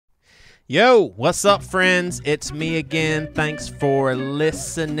Yo, what's up, friends? It's me again. Thanks for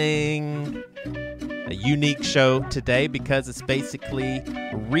listening. A unique show today because it's basically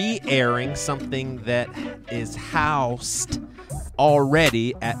re-airing something that is housed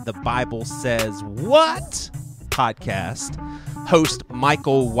already at the Bible Says What podcast. Host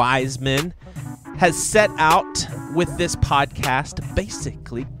Michael Wiseman has set out with this podcast to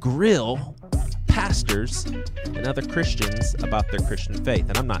basically grill pastors and other Christians about their Christian faith.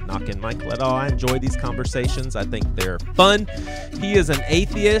 And I'm not knocking Michael at all. I enjoy these conversations. I think they're fun. He is an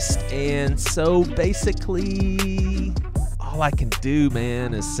atheist, and so basically all I can do,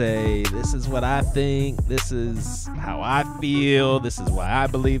 man, is say, this is what I think, this is how I feel, this is why I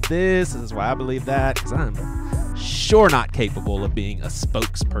believe this is why I believe that, because I'm sure not capable of being a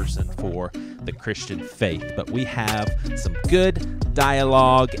spokesperson for the Christian faith. But we have some good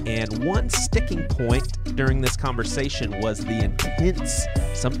dialogue, and one sticking point during this conversation was the intense,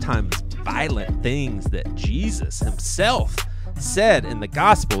 sometimes violent things that Jesus himself said in the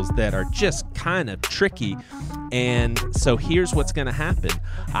Gospels that are just kind of tricky. And so here's what's going to happen.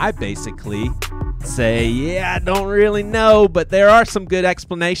 I basically say, yeah, I don't really know, but there are some good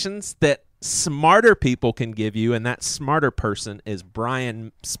explanations that smarter people can give you, and that smarter person is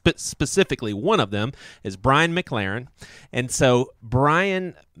Brian, specifically one of them is Brian McLaren. And so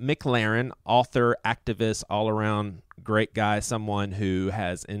Brian McLaren, author, activist, all-around great guy, someone who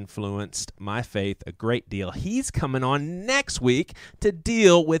has influenced my faith a great deal. He's coming on next week to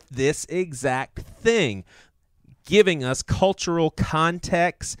deal with this exact thing, giving us cultural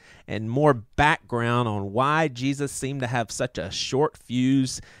context and more background on why Jesus seemed to have such a short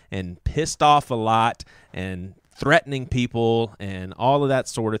fuse and pissed off a lot and threatening people and all of that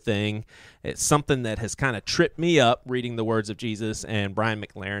sort of thing. It's something that has kind of tripped me up reading the words of Jesus, and Brian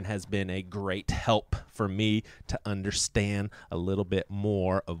McLaren has been a great help for me to understand a little bit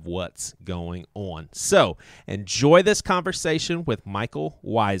more of what's going on. So enjoy this conversation with Michael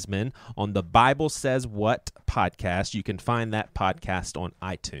Wiseman on the Bible Says What podcast. You can find that podcast on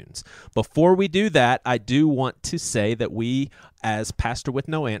iTunes. Before we do that, I do want to say that we, as Pastor with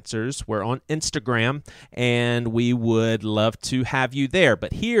No Answers, we're on Instagram, and we would love to have you there.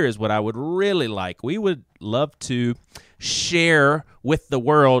 But here is what I would really like. We would love to share with the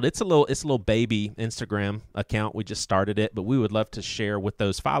world. It's a little baby Instagram account. We just started it, but we would love to share with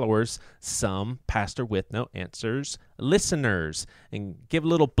those followers some Pastor with No Answers listeners and give a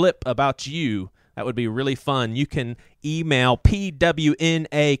little blip about you. That would be really fun. You can email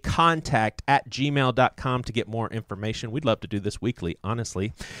pwnacontact@gmail.com to get more information. We'd love to do this weekly,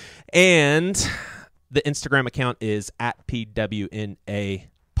 honestly. And the Instagram account is @PWNApod.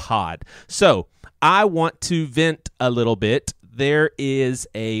 So I want to vent a little bit. There is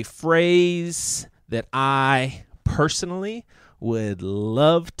a phrase that I personally would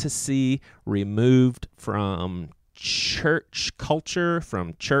love to see removed from church culture,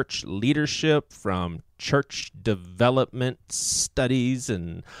 from church leadership, from church development studies,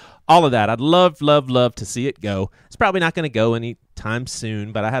 and all of that. I'd love to see it go. It's probably not going to go anytime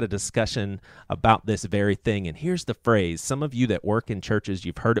soon, but I had a discussion about this very thing, and here's the phrase. Some of you that work in churches,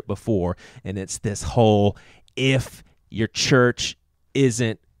 you've heard it before, and it's this whole, if your church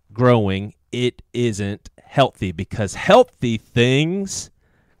isn't growing, it isn't healthy, because healthy things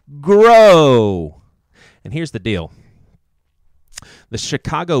grow. And here's the deal. The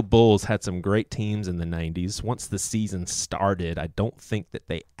Chicago Bulls had some great teams in the 90s. Once the season started, I don't think that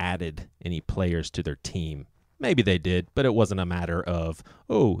they added any players to their team. Maybe they did, but it wasn't a matter of,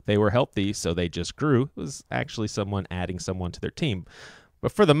 oh, they were healthy, so they just grew. It was actually someone adding someone to their team.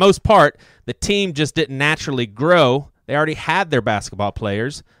 But for the most part, the team just didn't naturally grow. They already had their basketball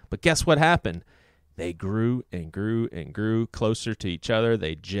players, but guess what happened? They grew and grew and grew closer to each other.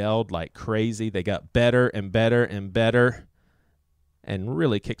 They gelled like crazy. They got better and better and better and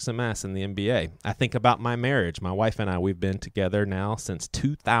really kicked some ass in the NBA. I think about my marriage. My wife and I, we've been together now since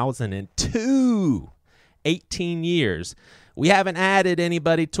 2002, 18 years. We haven't added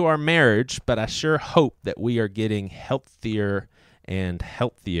anybody to our marriage, but I sure hope that we are getting healthier and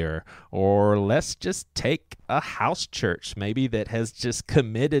healthier. Or let's just take a house church maybe that has just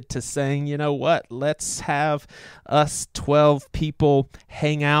committed to saying, you know what, let's have us 12 people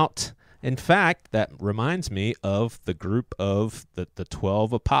hang out. In fact, that reminds me of the group of the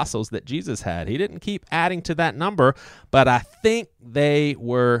 12 apostles that Jesus had. He didn't keep adding to that number, but I think they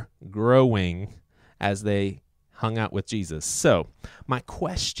were growing as they hung out with Jesus. So my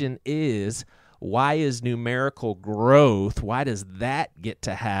question is, why is numerical growth, why does that get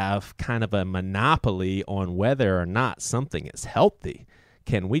to have kind of a monopoly on whether or not something is healthy?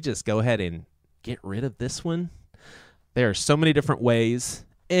 Can we just go ahead and get rid of this one? There are so many different ways,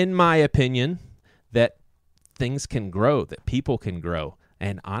 in my opinion, that things can grow, that people can grow,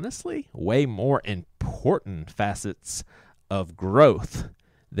 and honestly, way more important facets of growth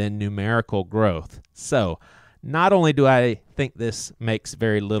than numerical growth. So, not only do I think this makes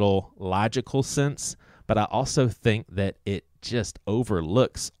very little logical sense, but I also think that it just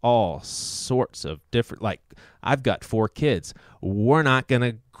overlooks all sorts of different, like, I've got 4 kids. We're not going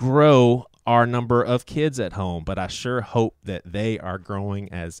to grow our number of kids at home, but I sure hope that they are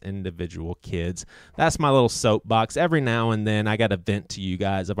growing as individual kids. That's my little soapbox. Every now and then I got to vent to you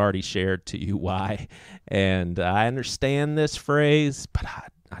guys. I've already shared to you why, and I understand this phrase, but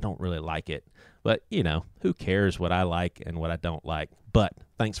I don't really like it. But, you know, who cares what I like and what I don't like? But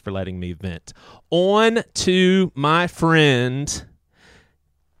thanks for letting me vent. On to my friend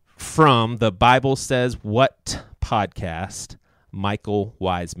from the Bible Says What podcast, Michael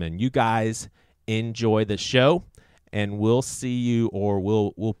Wiseman. You guys enjoy the show, and we'll see you, or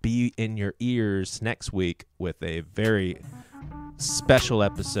we'll be in your ears next week with a very special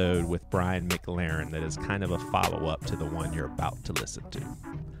episode with Brian McLaren that is kind of a follow-up to the one you're about to listen to.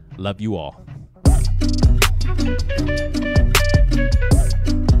 Love you all.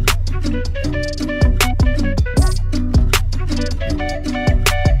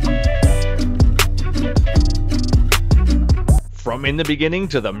 From in the beginning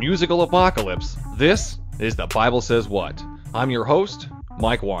to the musical apocalypse, this is The Bible Says What. I'm your host,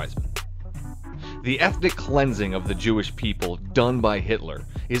 Mike Wiseman. The ethnic cleansing of the Jewish people done by Hitler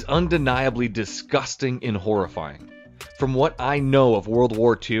is undeniably disgusting and horrifying. From what I know of World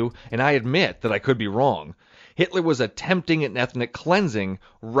War II, and I admit that I could be wrong, Hitler was attempting an ethnic cleansing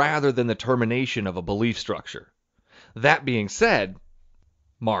rather than the termination of a belief structure. That being said,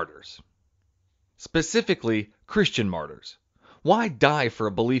 martyrs. Specifically, Christian martyrs. Why die for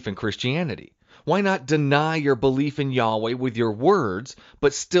a belief in Christianity? Why not deny your belief in Yahweh with your words,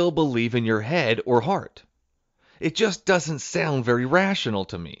 but still believe in your head or heart? It just doesn't sound very rational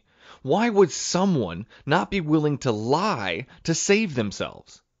to me. Why would someone not be willing to lie to save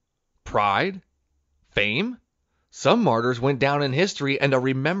themselves? Pride? Fame? Some martyrs went down in history and are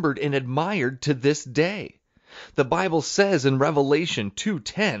remembered and admired to this day. The Bible says in Revelation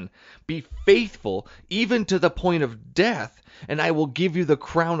 2:10, "Be faithful even to the point of death, and I will give you the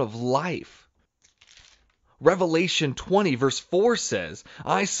crown of life." Revelation 20 verse 4 says,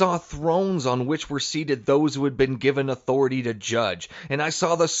 "I saw thrones on which were seated those who had been given authority to judge, and I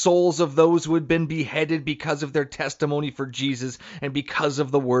saw the souls of those who had been beheaded because of their testimony for Jesus and because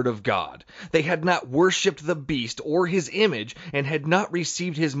of the word of God. They had not worshipped the beast or his image, and had not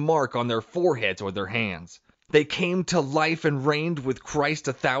received his mark on their foreheads or their hands. They came to life and reigned with Christ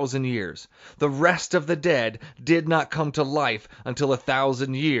 1,000 years. The rest of the dead did not come to life until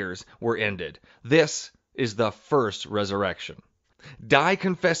 1,000 years were ended. This is the first resurrection." Die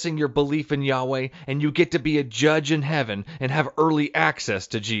confessing your belief in Yahweh, and you get to be a judge in heaven and have early access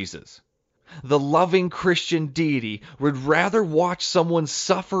to Jesus. The loving Christian deity would rather watch someone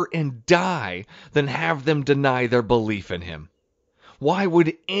suffer and die than have them deny their belief in him. Why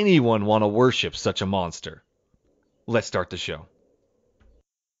would anyone want to worship such a monster? Let's start the show.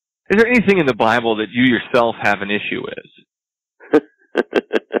 Is there anything in the Bible that you yourself have an issue with?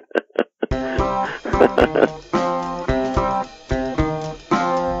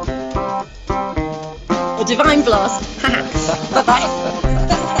 A divine blast. Bye-bye.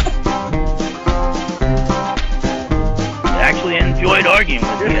 I actually enjoyed arguing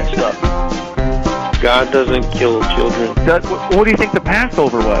with you and stuff. God doesn't kill children. What do you think the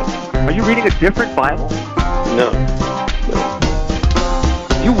Passover was? Are you reading a different Bible? No.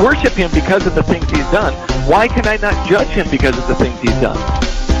 You worship him because of the things he's done. Why can I not judge him because of the things he's done?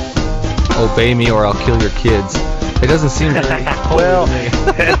 Obey me or I'll kill your kids. It doesn't seem very well,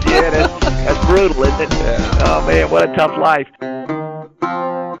 that's brutal, isn't it? Yeah. Oh man, what a tough life.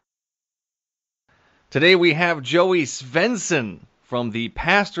 Today we have Joey Svendsen from the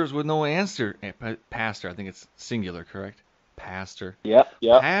Pastors with No Answer. Pastor, I think it's singular, correct? Pastor. Yep.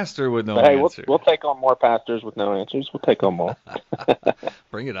 Pastor with no Hey, answer. we'll take on more pastors with no answers. We'll take on more.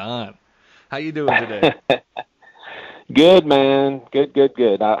 Bring it on. How you doing today? Good, man.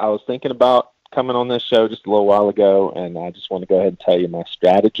 Good. I was thinking about coming on this show just a little while ago, and I just want to go ahead and tell you my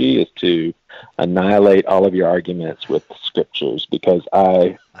strategy is to annihilate all of your arguments with scriptures, because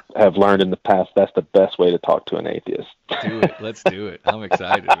I have learned in the past that's the best way to talk to an atheist. Do it. Let's do it. I'm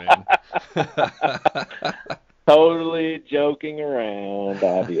excited, man. Totally joking around,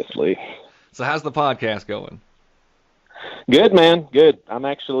 obviously. So how's the podcast going? Good, man. Good. I'm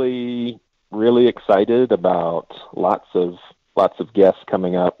actually really excited about lots of guests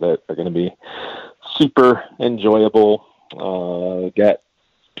coming up that are going to be super enjoyable. Got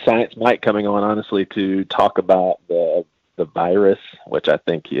Science Mike coming on, honestly, to talk about the virus, which I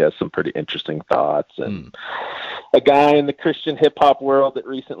think he has some pretty interesting thoughts, and a guy in the Christian hip hop world that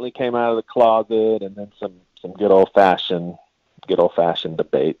recently came out of the closet, and then some good old fashioned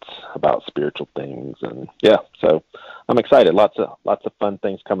debates about spiritual things. And yeah, so I'm excited. Lots of fun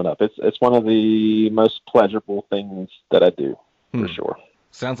things coming up. It's one of the most pleasurable things that I do, for sure.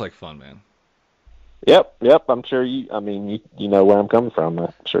 Sounds like fun, man. Yep. I'm sure you know where I'm coming from.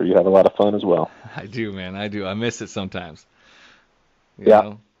 I'm sure you have a lot of fun as well. I do, man. I do. I miss it sometimes. You Yeah.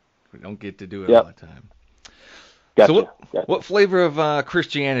 know, we don't get to do it all the time. Gotcha. So what flavor of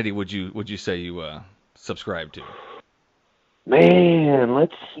Christianity would you say you subscribe to? Man,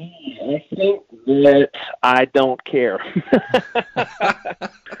 let's see. I think that I don't care.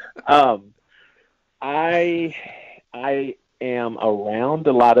 I am around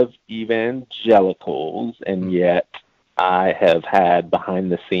a lot of evangelicals, and yet I have had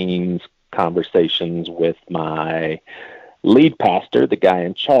behind the scenes conversations with my lead pastor, the guy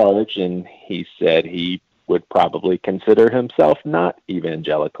in charge, and he said he would probably consider himself not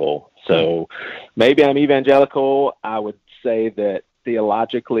evangelical. So maybe I'm evangelical. I would say that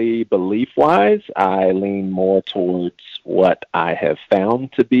theologically, belief-wise, I lean more towards what I have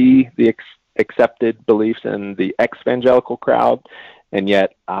found to be the accepted beliefs in the ex-evangelical crowd, and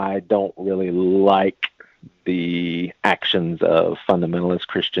yet I don't really like the actions of fundamentalist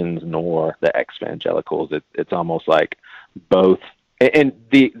Christians nor the ex-evangelicals. It's almost like both, and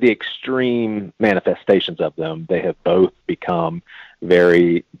the extreme manifestations of them, they have both become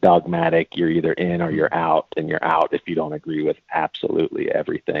very dogmatic. You're either in or you're out, and you're out if you don't agree with absolutely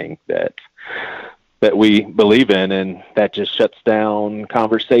everything that we believe in, and that just shuts down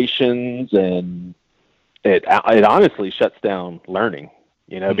conversations, and it honestly shuts down learning,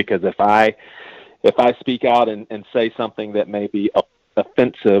 because if I speak out and say something that may be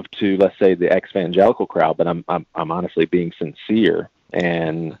offensive to, let's say, the ex-evangelical crowd, but I'm honestly being sincere,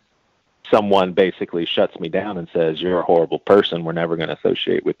 and someone basically shuts me down and says, "You're a horrible person, we're never going to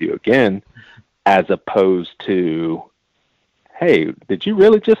associate with you again," as opposed to, "Hey, did you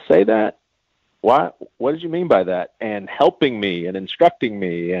really just say that? What did you mean by that?" And helping me and instructing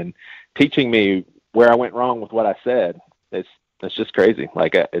me and teaching me where I went wrong with what I said. It's just crazy.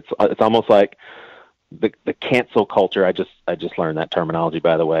 Like it's almost like the cancel culture. I just learned that terminology,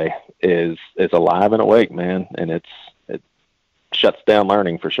 by the way, is alive and awake, man, and it shuts down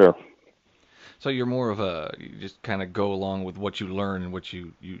learning for sure. So you're more of you just kind of go along with what you learn and what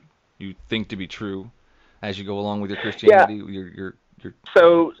you think to be true as you go along with your Christianity. Yeah. You're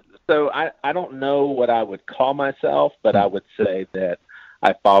So I don't know what I would call myself, but I would say that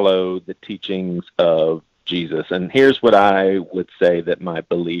I follow the teachings of Jesus. And here's what I would say that my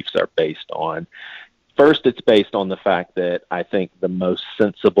beliefs are based on. First, it's based on the fact that I think the most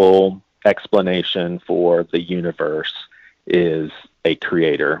sensible explanation for the universe is a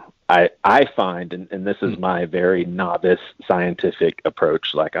creator. I find, and this is my very novice scientific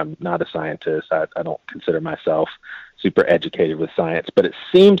approach, like I'm not a scientist, I don't consider myself super educated with science, but it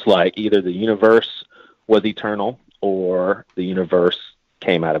seems like either the universe was eternal, or the universe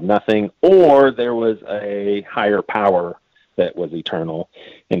came out of nothing, or there was a higher power that was eternal.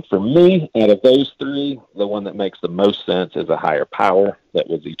 And for me, out of those three, the one that makes the most sense is a higher power that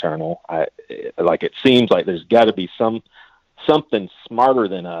was eternal. It seems like there's got to be something smarter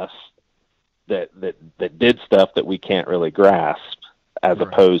than us that did stuff that we can't really grasp, as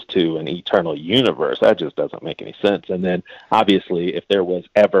opposed to an eternal universe. That just doesn't make any sense. And then obviously, if there was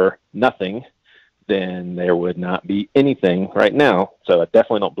ever nothing, then there would not be anything right now. So I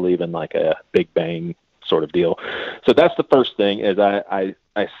definitely don't believe in like a Big Bang sort of deal. So that's the first thing, is I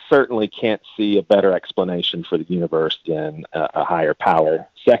certainly can't see a better explanation for the universe than a higher power.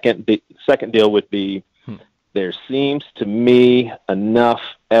 Second deal would be, there seems to me enough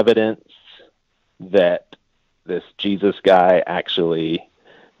evidence that this Jesus guy actually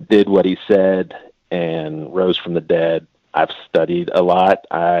did what he said and rose from the dead. I've studied a lot.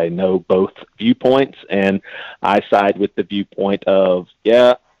 I know both viewpoints, and I side with the viewpoint of,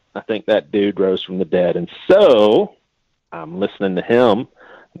 yeah, I think that dude rose from the dead. And so I'm listening to him,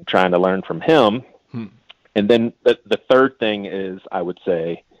 I'm trying to learn from him. And then the third thing is, I would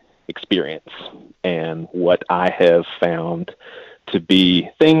say, experience, and what I have found to be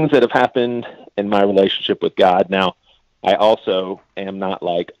things that have happened in my relationship with God. Now, I also am not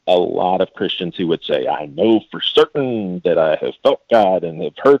like a lot of Christians who would say, I know for certain that I have felt God and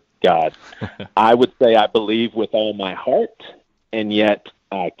have heard God. I would say I believe with all my heart, and yet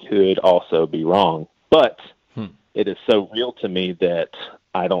I could also be wrong. But it is so real to me that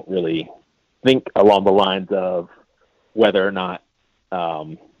I don't really think along the lines of whether or not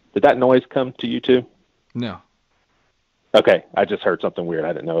Did that noise come to you too? No. Okay, I just heard something weird.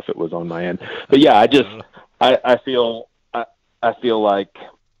 I didn't know if it was on my end, but yeah, I feel like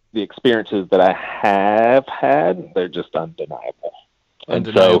the experiences that I have had, they're just undeniable.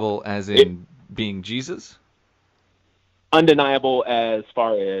 Undeniable as in being Jesus? Undeniable as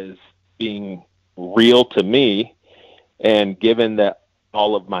far as being real to me, and given that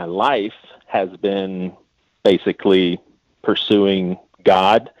all of my life has been basically pursuing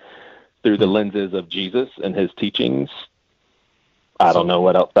God through the lenses of Jesus and his teachings, I don't know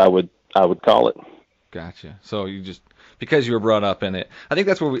what else I would call it. Gotcha. So you just, because you were brought up in it, I think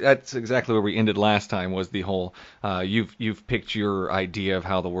that's exactly where we ended last time, was the whole you've picked your idea of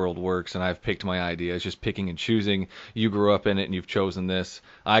how the world works, and I've picked my idea. It's just picking and choosing. You grew up in it and you've chosen this.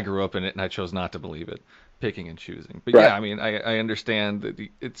 I grew up in it and I chose not to believe it. Picking and choosing. But right. Yeah, I mean, I understand that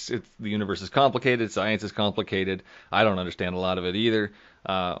it's the universe is complicated, science is complicated. I don't understand a lot of it either,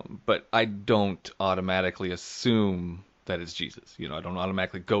 but I don't automatically assume that it's Jesus. I don't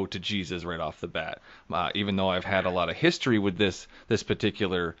automatically go to Jesus right off the bat. Even though I've had a lot of history with this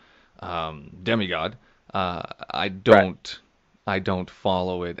particular demigod, I don't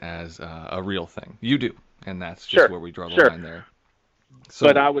follow it as a real thing. You do, and that's just where we draw the line there. So,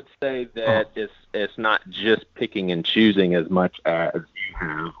 but I would say that it's not just picking and choosing as much as you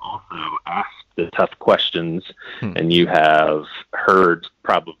have also asked the tough questions, and you have heard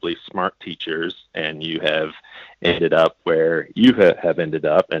probably smart teachers, and you have ended up where you have ended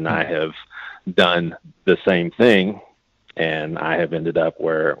up, and I have done the same thing, and I have ended up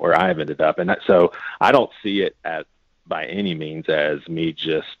where I have ended up. And so I don't see it by any means as me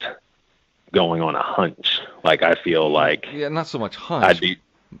just going on a hunch. Like, I feel like, yeah, not so much hunch,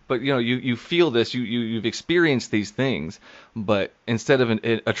 but you feel this, you've experienced these things, but instead of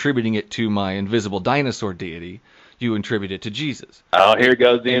attributing it to my invisible dinosaur deity, you attribute it to Jesus. Oh, here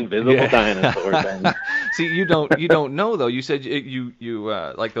goes the invisible dinosaur thing. See, you don't know though. You said you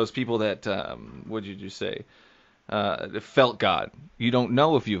like those people that what did you say? Felt God. You don't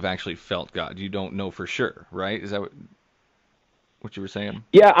know if you've actually felt God. You don't know for sure, right? Is that what you were saying?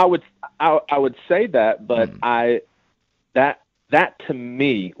 Yeah, I would say that, but that to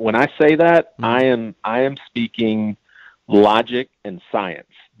me, when I say that, I am speaking logic and science,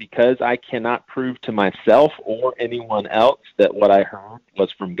 because I cannot prove to myself or anyone else that what I heard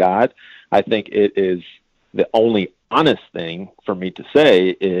was from God. I think it is the only honest thing for me to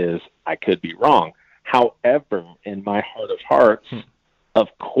say is I could be wrong. However, in my heart of hearts, of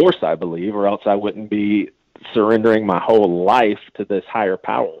course I believe, or else I wouldn't be surrendering my whole life to this higher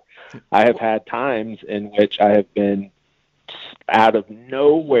power. I have had times in which I have been out of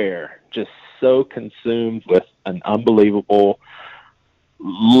nowhere just so consumed with an unbelievable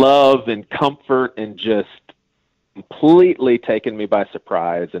love and comfort, and just completely taken me by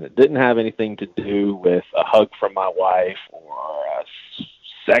surprise. And it didn't have anything to do with a hug from my wife, or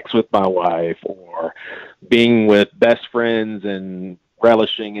sex with my wife, or being with best friends and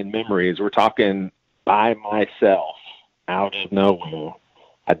relishing in memories. We're talking by myself, out of nowhere.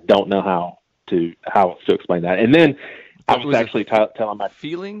 I don't know how to explain that. And then I was actually telling my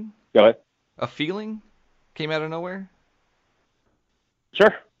feeling. Go ahead. A feeling came out of nowhere.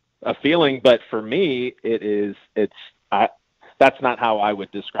 Sure, a feeling, but for me, that's not how I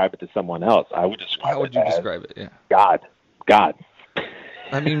would describe it to someone else. I would describe it. How would you describe it? Yeah. God.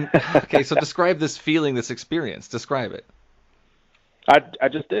 I mean, okay, so describe this feeling, this experience. Describe it. I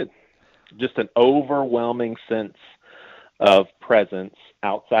just did. Just an overwhelming sense of presence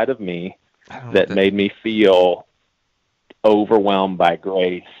outside of me that made me feel overwhelmed by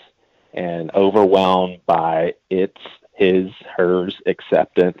grace and overwhelmed by hers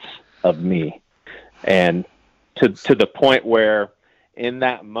acceptance of me. And to the point where in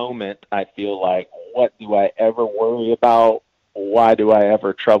that moment, I feel like, what do I ever worry about? Why do I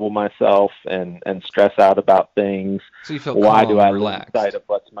ever trouble myself and stress out about things? So you feel why do I lose relaxed sight of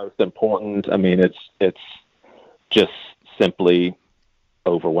what's most important? I mean, it's just simply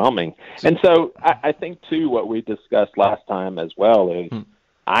overwhelming. And so I think too, what we discussed last time as well is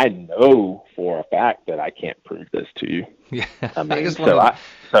I know for a fact that I can't prove this to you. Yeah. I mean,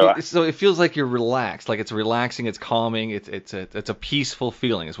 so it feels like you're relaxed, like it's relaxing, it's calming, it's a peaceful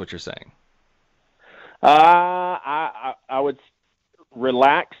feeling, is what you're saying. I would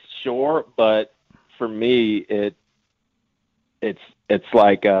relax, sure, but for me, it's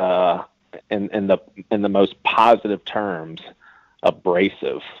like in the most positive terms,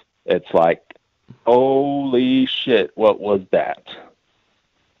 abrasive. It's like, holy shit, what was that?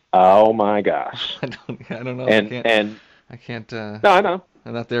 Oh my gosh! I don't know. I can't. No, I know.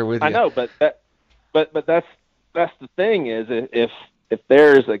 I'm not there with you. I know, but that's the thing is,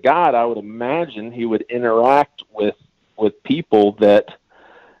 there's a God, I would imagine he would interact with people that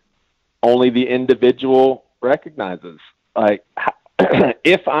only the individual recognizes. Like,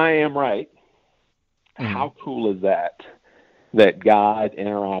 if I am right, how cool is that God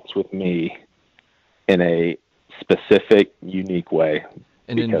interacts with me in a specific, unique way?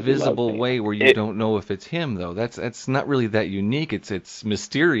 An invisible way where you don't know if it's him, though. That's not really that unique. It's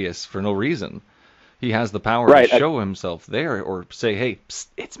mysterious for no reason. He has the power to show himself there or say, hey, psst,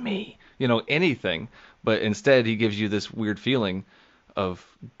 it's me, anything. But instead, he gives you this weird feeling of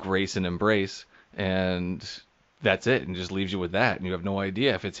grace and embrace, and that's it, and just leaves you with that, and you have no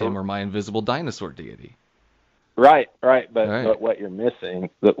idea if it's him or my invisible dinosaur deity. Right. But what you're missing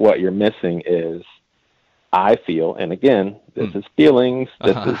is, I feel, and again, this is feelings,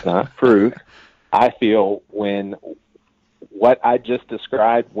 this is not proof. I feel when what I just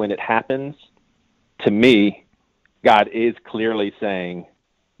described, when it happens, to me, God is clearly saying,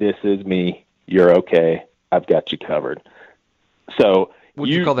 this is me, you're okay, I've got you covered. So Would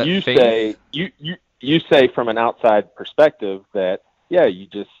you call that faith? Say, you say from an outside perspective that, yeah, you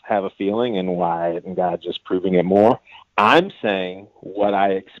just have a feeling and God's just proving it more. I'm saying what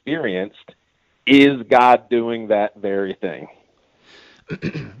I experienced is God doing that very thing.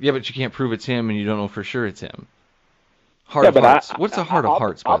 Yeah, but you can't prove it's him and you don't know for sure it's him. Heart of hearts. What's a heart of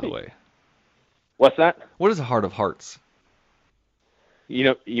hearts, by the way? What's that? What is a heart of hearts?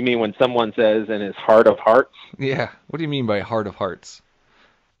 You mean when someone says in his heart of hearts? Yeah. What do you mean by heart of hearts?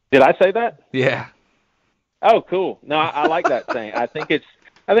 Did I say that? Yeah. Oh, cool. No, I like that saying. I think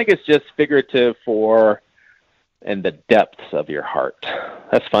it's just figurative for in the depths of your heart.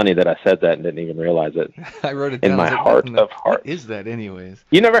 That's funny that I said that and didn't even realize it. I wrote it down. In my heart of hearts. What is that, anyways?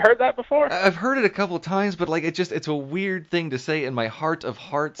 You never heard that before? I've heard it a couple of times, but it's a weird thing to say, in my heart of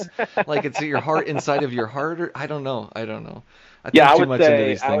hearts. Like it's your heart inside of your heart, or I don't know. I think too much into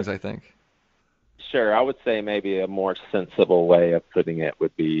these things, I think. Sure, I would say maybe a more sensible way of putting it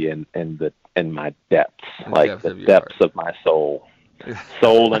would be in my depths, the depths of my soul.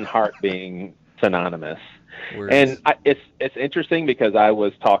 Soul and heart being synonymous. Words. And it's interesting because I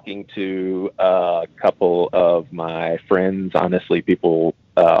was talking to a couple of my friends, honestly, people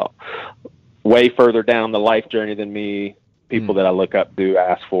way further down the life journey than me, people that I look up to,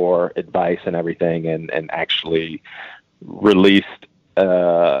 ask for advice and everything, and actually released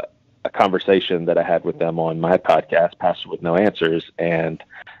a conversation that I had with them on my podcast, Pastor with No Answers. And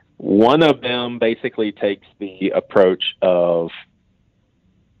one of them basically takes the approach of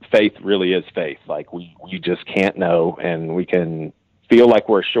faith really is faith. Like we just can't know, and we can feel like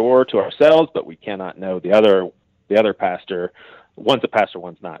we're sure to ourselves, but we cannot know. The other pastor, one's a pastor,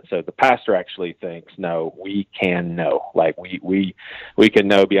 one's not. So the pastor actually thinks, no, we can know. Like we can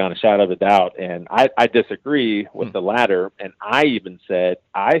know beyond a shadow of a doubt. And I disagree with the latter. And I even said,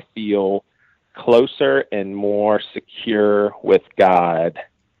 I feel closer and more secure with God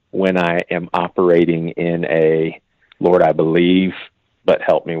when I am operating in a Lord, I believe, but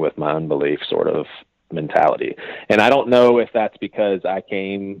help me with my unbelief sort of mentality. And I don't know if that's because I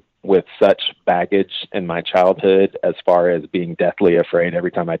came with such baggage in my childhood as far as being deathly afraid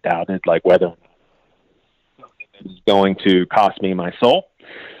every time I doubted, like whether it was going to cost me my soul.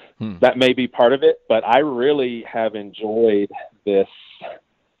 That may be part of it, but I really have enjoyed this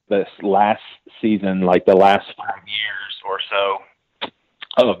last season, like the last 5 years or so,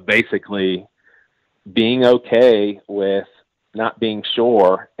 of basically being okay with not being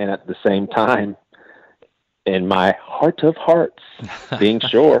sure, and at the same time, in my heart of hearts, being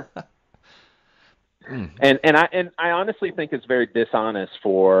sure. And I honestly think it's very dishonest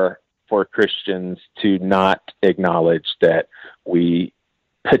for Christians to not acknowledge that we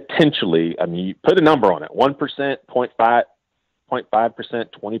potentially, I mean, you put a number on it, 1%, 0.5%,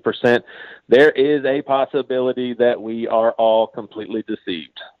 20%, there is a possibility that we are all completely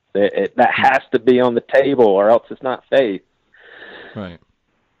deceived. That has to be on the table, or else it's not faith. Right.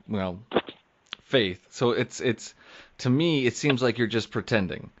 Well, faith. So it's to me, it seems like you're just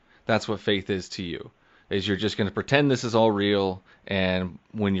pretending. That's what faith is to you. Is you're just going to pretend this is all real, and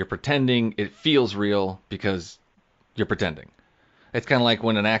when you're pretending, it feels real because you're pretending. It's kind of like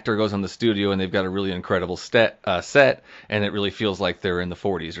when an actor goes on the studio and they've got a really incredible set, and it really feels like they're in the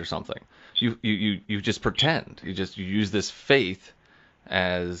 40s or something. You just pretend. You use this faith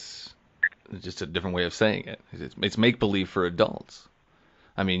as just a different way of saying it. It's make-believe for adults.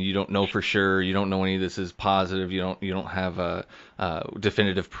 I mean, you don't know for sure. You don't know any of this is positive. You don't have a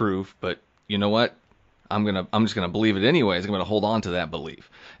definitive proof. But you know what? I'm just gonna believe it anyways. I'm gonna hold on to that belief,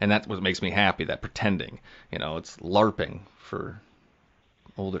 and that's what makes me happy. That pretending. It's LARPing for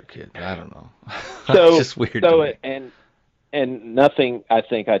older kids. I don't know. So it's just weird. and nothing. I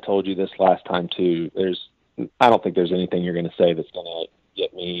think I told you this last time too. I don't think there's anything you're going to say that's going to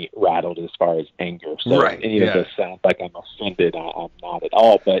get me rattled as far as anger. So Right, if any of this sounds like I'm offended, I'm not at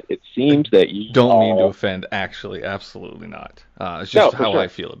all. But it seems that you don't mean to offend. Actually, absolutely not. It's just how I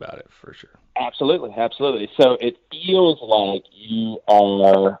feel about it, for sure. Absolutely, absolutely. So it feels like you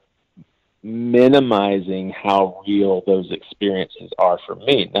are minimizing how real those experiences are for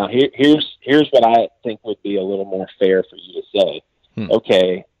me. Now, here's what I think would be a little more fair for you to say.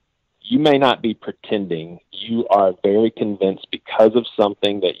 Okay, you may not be pretending. You are very convinced because of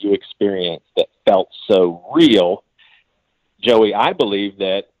something that you experienced that felt so real. Joey, I believe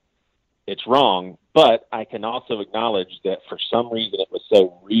that it's wrong, but I can also acknowledge that for some reason it was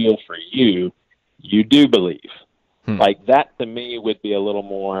so real for you, you do believe. Like that to me would be a little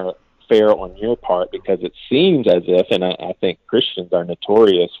more fair on your part, because it seems as if, and I think Christians are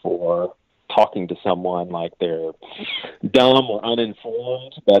notorious for talking to someone like they're dumb or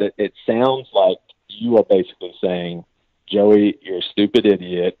uninformed, but it sounds like you are basically saying, Joey, you're a stupid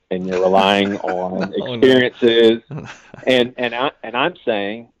idiot, and you're relying on experiences, and I'm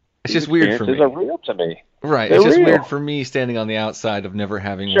saying it's just weird for me. Experiences are real to me. Right. They're it's just real. weird for me standing on the outside of never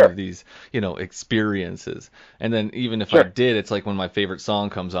having one of these, experiences. And then even if I did, it's like when my favorite song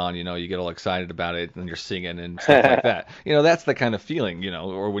comes on, you get all excited about it and you're singing and stuff like that. That's the kind of feeling,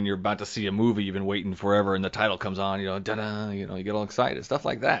 or when you're about to see a movie you've been waiting forever and the title comes on, da-da, you get all excited, stuff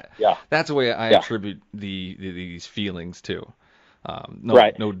like that. Yeah. That's the way I attribute these feelings to.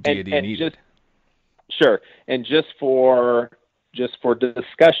 No deity and needed. And just for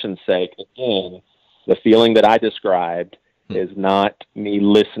discussion's sake, again, the feeling that I described is not me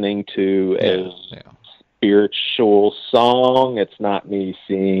listening to a spiritual song. It's not me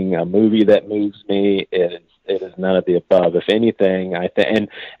seeing a movie that moves me. It is none of the above. If anything, I think,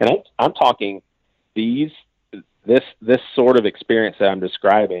 and I'm talking this sort of experience that I'm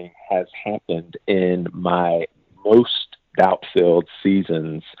describing has happened in my most doubt-filled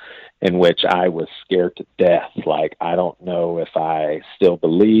seasons, in which I was scared to death. Like, I don't know if I still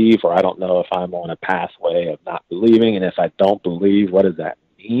believe, or I don't know if I'm on a pathway of not believing. And if I don't believe, what does that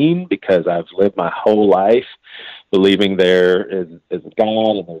mean? Because I've lived my whole life believing there is a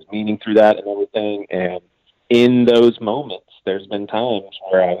God and there's meaning through that and everything. And in those moments, there's been times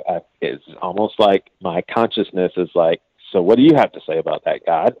where it's almost like my consciousness is like, so what do you have to say about that,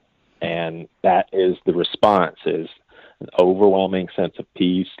 God? And that is the response, is an overwhelming sense of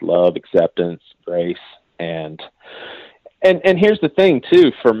peace, love, acceptance, grace, and here's the thing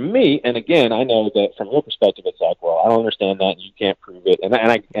too, for me, and again, I know that from your perspective, it's like, well, I don't understand that, and you can't prove it, and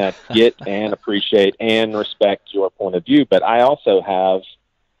I get and appreciate and respect your point of view, but I also have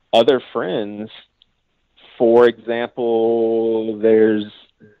other friends. For example, there's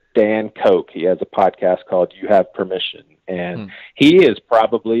Dan Koch. He has a podcast called You Have Permission, and he is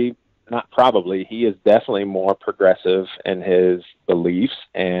he is definitely more progressive in his beliefs,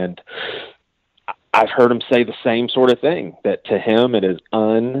 and I've heard him say the same sort of thing, that to him it is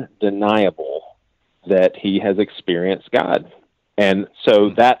undeniable that he has experienced God. And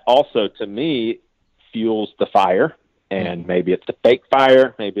so that also, to me, fuels the fire, and maybe it's a fake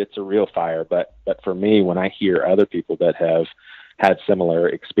fire, maybe it's a real fire, but for me, when I hear other people that have had similar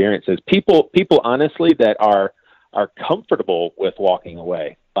experiences, people honestly that are comfortable with walking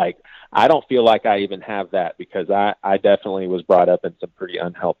away. Like, I don't feel like I even have that, because I definitely was brought up in some pretty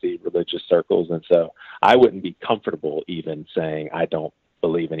unhealthy religious circles. And so I wouldn't be comfortable even saying I don't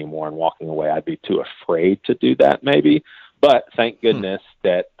believe anymore and walking away. I'd be too afraid to do that maybe. But thank goodness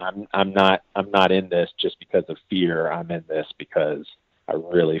that I'm not in this just because of fear. I'm in this because I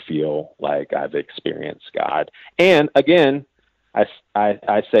really feel like I've experienced God. And again, I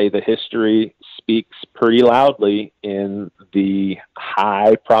say the history speaks pretty loudly in the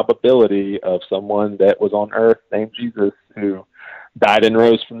high probability of someone that was on earth named Jesus who died and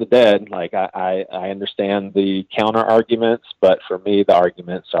rose from the dead. Like, I understand the counter arguments, but for me, the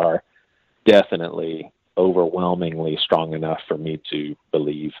arguments are definitely overwhelmingly strong enough for me to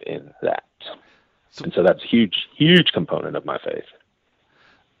believe in that. And so that's a huge component of my faith.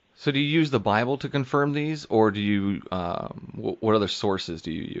 So do you use the Bible to confirm these, or do you? What other sources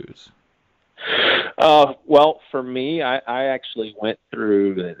do you use? Well, for me, I actually went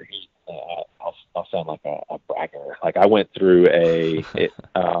through. I'll sound like a bragger. Like, I went through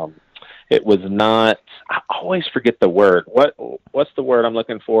it was not. I always forget the word. What's the word I'm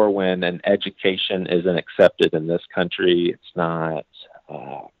looking for when an education isn't accepted in this country? It's not.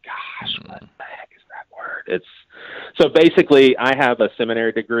 What the heck is that word? It's. So basically, I have a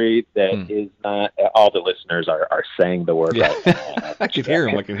seminary degree that is not. All the listeners are saying the word. Yeah. Right now. I can hear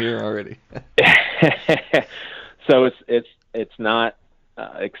them. I can hear them already. So it's not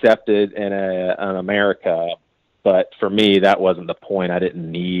accepted in America. But for me, that wasn't the point. I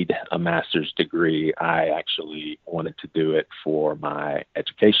didn't need a master's degree. I actually wanted to do it for my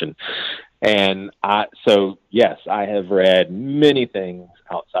education. And so yes, I have read many things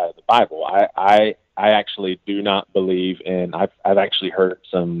outside of the Bible. I actually do not believe in, I've actually heard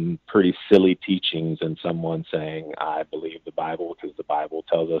some pretty silly teachings in someone saying, I believe the Bible because the Bible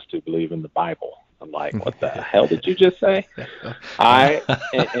tells us to believe in the Bible. I'm like, what the hell did you just say?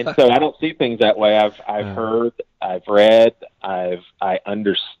 And so I don't see things that way. I've heard, I've read, I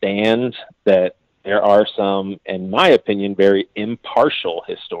understand that there are some, in my opinion, very impartial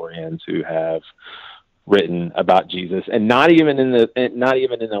historians who have written about Jesus, and not even in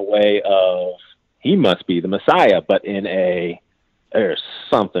a way of he must be the Messiah, but there's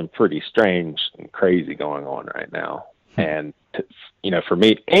something pretty strange and crazy going on right now. And for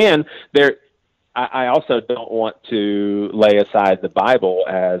me, and I also don't want to lay aside the Bible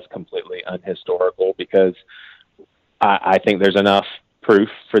as completely unhistorical, because I think there's enough proof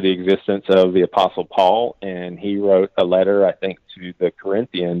for the existence of the Apostle Paul, and he wrote a letter, I think, to the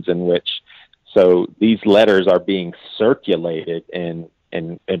Corinthians, in which, so these letters are being circulated in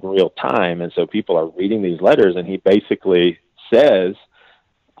real time, and so people are reading these letters, and he basically says,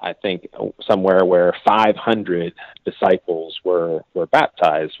 I think, somewhere where 500 disciples were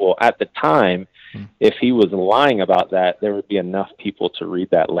baptized. Well, at the time, if he was lying about that, there would be enough people to read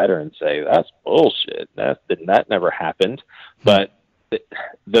that letter and say, that's bullshit. That never happened. But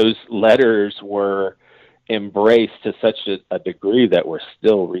those letters were embraced to such a degree that we're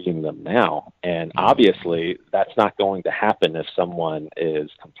still reading them now. And obviously, that's not going to happen if someone is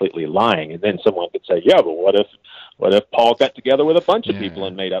completely lying. And then someone could say, yeah, but what if Paul got together with a bunch of people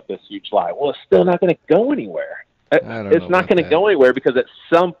and made up this huge lie? Well, it's still not going to go anywhere. It's not going to go anywhere, because at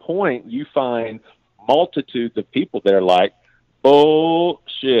some point you find multitudes of people that are like,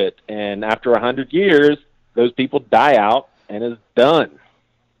 bullshit. And after 100 years, those people die out and it's done.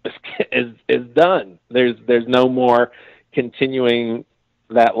 Is done. There's no more continuing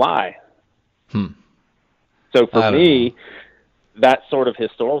that lie. So for me, that sort of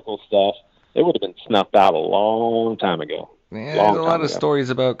historical stuff, it would have been snuffed out a long time ago. Yeah, there's a lot of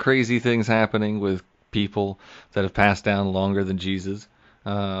stories about crazy things happening with people that have passed down longer than Jesus.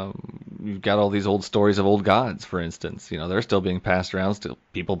 You've got all these old stories of old gods, for instance. They're still being passed around. Still,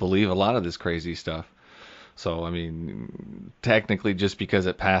 people believe a lot of this crazy stuff. So, I mean, technically, just because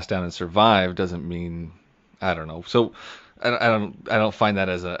it passed down and survived doesn't mean, I don't know. So, I don't find that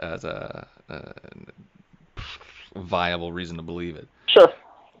as a viable reason to believe it. Sure.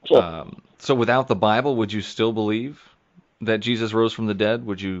 So, without the Bible, would you still believe that Jesus rose from the dead?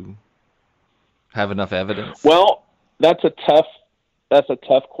 Would you have enough evidence? Well, that's a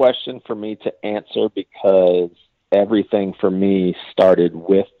tough question for me to answer, because everything for me started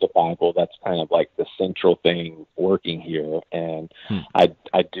with the Bible. That's kind of like the central thing working here. And I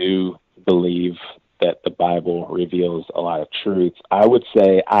do believe that the Bible reveals a lot of truth. I would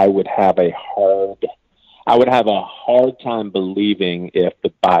say I would have a hard time believing if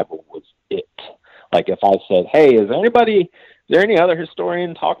the Bible was it. Like if I said, hey, is there any other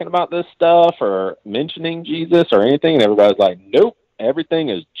historian talking about this stuff or mentioning Jesus or anything? And everybody's like, nope, everything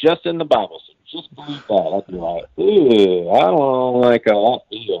is just in the Bible. So just believe that. I'd be like, I don't like how that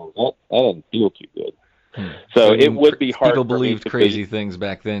feels. That doesn't feel too good. So it would be hard. People believed crazy things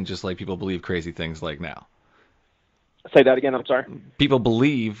back then, just like people believe crazy things like now. Say that again. I'm sorry. People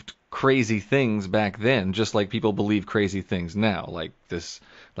believed crazy things back then, just like people believe crazy things now. Like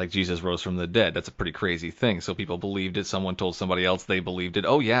Jesus rose from the dead. That's a pretty crazy thing. So people believed it. Someone told somebody else they believed it.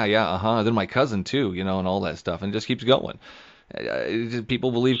 Oh yeah. Then my cousin too, and all that stuff, and it just keeps going.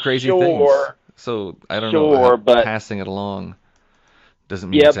 People believe crazy things. So I don't know. But passing it along doesn't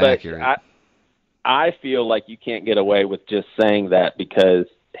mean it's accurate. I feel like you can't get away with just saying that, because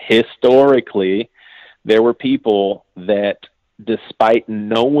historically there were people that, despite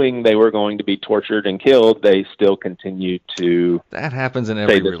knowing they were going to be tortured and killed, they still continued to. That happens in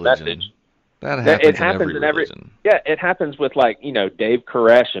every religion. That happens in every religion. Yeah, it happens with Dave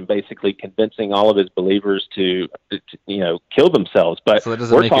Koresh, and basically convincing all of his believers to kill themselves. But so that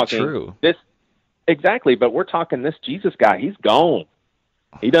doesn't make it true. Exactly, but we're talking this Jesus guy. He's gone.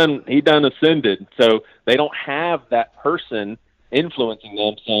 He done ascended. So they don't have that person influencing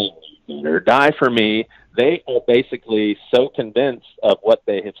them saying, "You better die for me." They are basically so convinced of what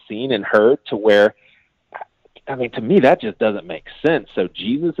they have seen and heard, to where, I mean, to me, that just doesn't make sense. So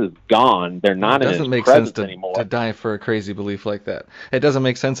Jesus is gone. They're not in his presence anymore. It doesn't make sense to die for a crazy belief like that. It doesn't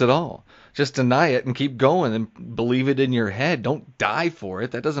make sense at all. Just deny it and keep going and believe it in your head. Don't die for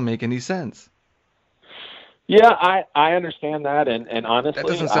it. That doesn't make any sense. Yeah, I understand that, and honestly, That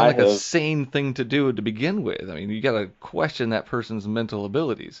doesn't sound like a sane thing to do to begin with. I mean, you got to question that person's mental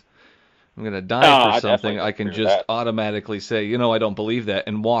abilities. I'm going to die for something, I can just automatically say, I don't believe that,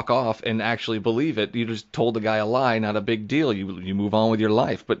 and walk off and actually believe it. You just told the guy a lie, not a big deal. You move on with your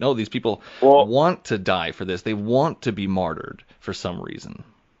life. But no, these people want to die for this. They want to be martyred for some reason.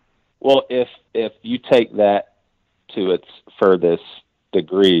 Well, if you take that to its furthest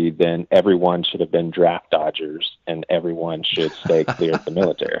degree, then everyone should have been draft dodgers, and everyone should stay clear of the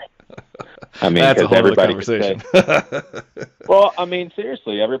military. I mean, that's a whole other everybody conversation. Could say, well, I mean,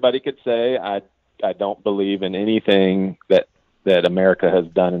 seriously, everybody could say, I don't believe in anything that America has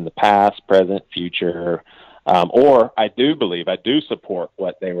done in the past, present, future, or I do support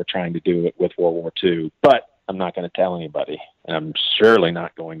what they were trying to do with World War II, but I'm not going to tell anybody, and I'm surely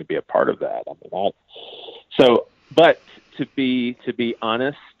not going to be a part of that. But to be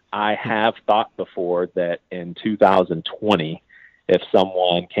honest, I have thought before that in 2020, if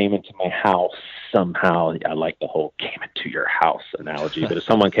someone came into my house somehow, I like the whole came into your house analogy, but if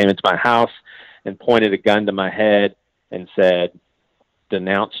someone came into my house and pointed a gun to my head and said,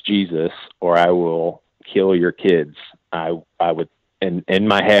 denounce Jesus or I will kill your kids, I would, in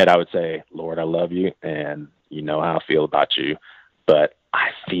my head, I would say, Lord, I love you, and you know how I feel about you. But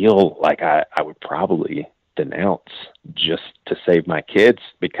I feel like I would probably denounce just to save my kids,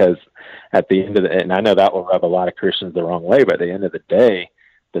 because at the end of the, and I know that will rub a lot of Christians the wrong way, but at the end of the day,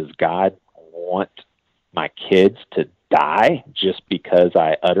 does God want my kids to die just because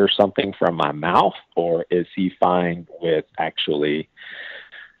I utter something from my mouth, or is he fine with actually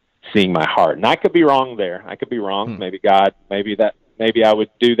seeing my heart? And I could be wrong there. I could be wrong. Maybe I would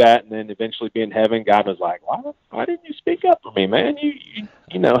do that, and then eventually be in heaven. God was like, why didn't you speak up for me, man?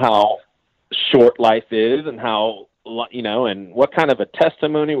 You know how short life is, and how, and what kind of a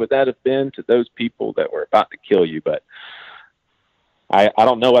testimony would that have been to those people that were about to kill you? But I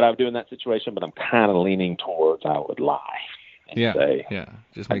don't know what I would do in that situation, but I'm kind of leaning towards I would lie.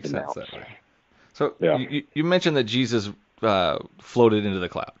 Just makes sense that way. So you mentioned that Jesus floated into the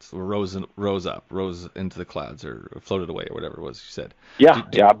clouds, or rose into the clouds, or floated away, or whatever it was you said. Yeah,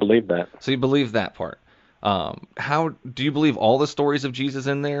 I believe that. So you believe that part. How do you believe all the stories of Jesus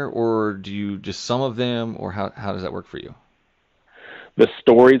in there, or do you just some of them, or how does that work for you? The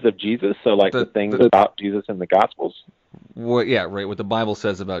stories of Jesus, so like the things about Jesus in the Gospels? What the Bible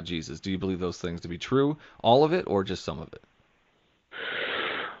says about Jesus. Do you believe those things to be true, all of it, or just some of it?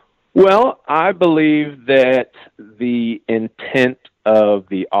 Well, I believe that the intent of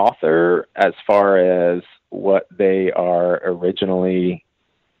the author, as far as what they are originally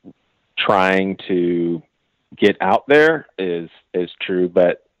trying to get out there, is true.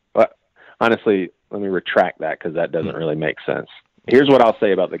 But honestly, let me retract that, because that doesn't really make sense. Here's what I'll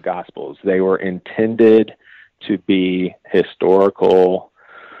say about the Gospels. They were intended to be historical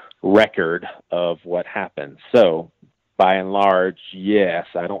record of what happened. So, by and large, yes,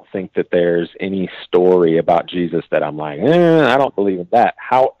 I don't think that there's any story about Jesus that I'm like, I don't believe in that.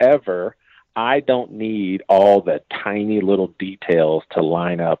 However, I don't need all the tiny little details to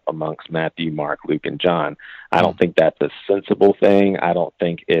line up amongst Matthew, Mark, Luke, and John. I don't think that's a sensible thing. I don't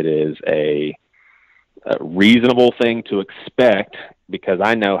think it is a reasonable thing to expect, because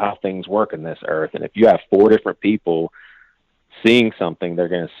I know how things work in this earth. And if you have 4 different people seeing something, they're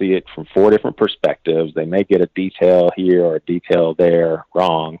going to see it from 4 different perspectives. They may get a detail here or a detail there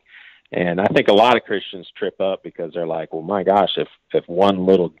wrong. And I think a lot of Christians trip up because they're like, well, my gosh, if one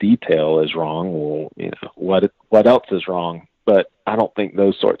little detail is wrong, well, what else is wrong? But I don't think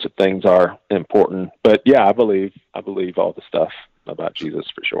those sorts of things are important. But yeah, I believe all the stuff about Jesus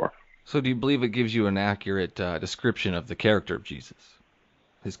for sure. So do you believe it gives you an accurate description of the character of Jesus?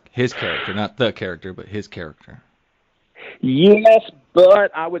 His character, not the character, but his character. Yes,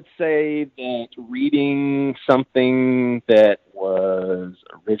 but I would say that reading something that was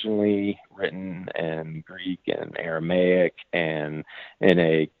originally written in Greek and Aramaic and in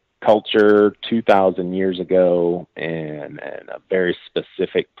a culture 2,000 years ago and a very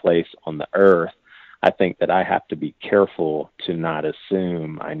specific place on the earth, I think that I have to be careful to not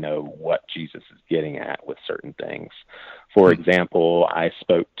assume I know what Jesus is getting at with certain things. For example, I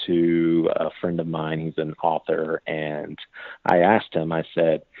spoke to a friend of mine, he's an author, and I asked him, I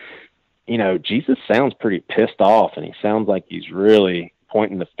said, Jesus sounds pretty pissed off, and he sounds like he's really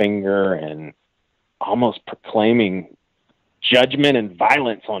pointing the finger and almost proclaiming judgment and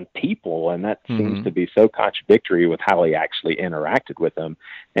violence on people, and that seems to be so contradictory with how he actually interacted with them.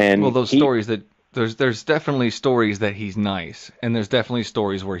 And well, stories that there's definitely stories that he's nice, and there's definitely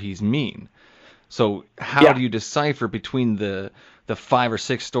stories where he's mean. So how do you decipher between the the 5 or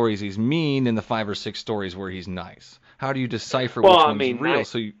 6 stories he's mean and the 5 or 6 stories where he's nice? How do you decipher Well, which I one's mean, real?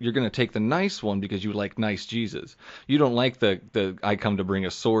 So you're going to take the nice one because you like nice Jesus. You don't like the I come to bring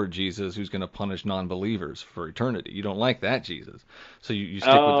a sword Jesus who's going to punish non-believers for eternity. You don't like that Jesus. So you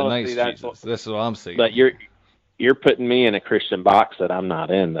stick with the nice Jesus. That's what I'm saying. But you're putting me in a Christian box that I'm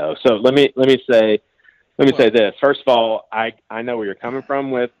not in, though. So let me say this. First of all, I know where you're coming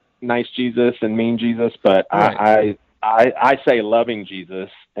from with nice Jesus and mean Jesus, but Right. I say loving Jesus,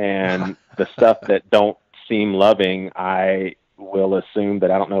 and the stuff that don't seem loving, I will assume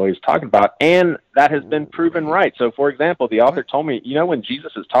that I don't know what he's talking about, and that has been proven right. So, for example, the author told me, when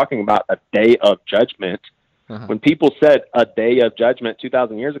Jesus is talking about a day of judgment, when people said a day of judgment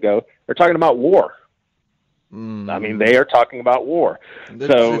 2,000 years ago, they're talking about war. I mean, they are talking about war.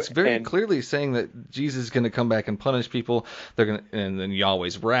 So it's very clearly saying that Jesus is going to come back and punish people. And then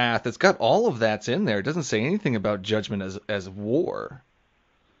Yahweh's wrath. It's got all of that's in there. It doesn't say anything about judgment as war.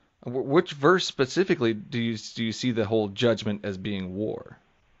 Which verse specifically do you see the whole judgment as being war?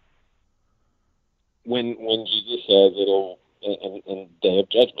 When Jesus says it'll in day of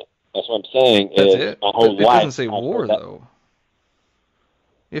judgment, that's what I'm saying. That's is it. My whole It life, doesn't say war though.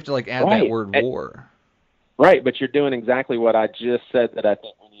 You have to add that word war. Right, but you're doing exactly what I just said that I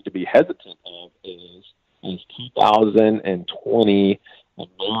think we need to be hesitant of is 2020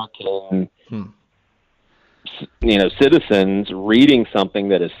 American citizens reading something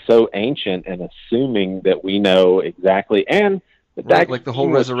that is so ancient and assuming that we know exactly, and right, like the whole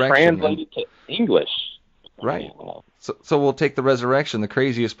resurrection translated to English. Right. So we'll take the resurrection, the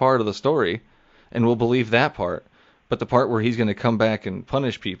craziest part of the story, and we'll believe that part. But the part where he's going to come back and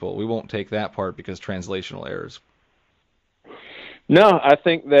punish people, we won't take that part because translational errors. No, I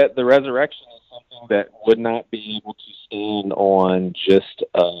think that the resurrection is something that would not be able to stand on just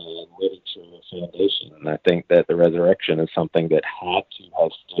a literature foundation. And I think that the resurrection is something that had to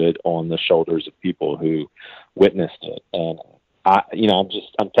have stood on the shoulders of people who witnessed it. And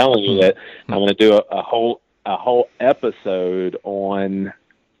I'm telling you that I'm going to do a whole episode on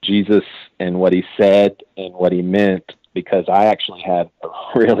Jesus and what he said and what he meant, because I actually had a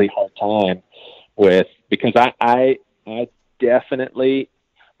really hard time because I definitely,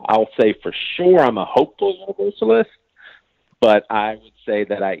 I'll say for sure I'm a hopeful universalist, but I would say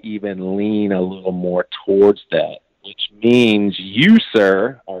that I even lean a little more towards that, which means you,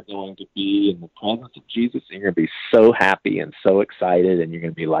 sir, are going to be in the presence of Jesus, and you're going to be so happy and so excited, and you're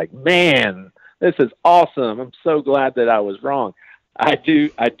going to be like, man, this is awesome. I'm so glad that I was wrong. I do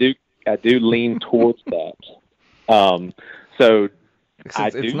lean towards that. So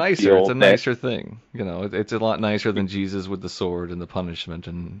it's nicer. It's a nicer thing. It's a lot nicer than Jesus with the sword and the punishment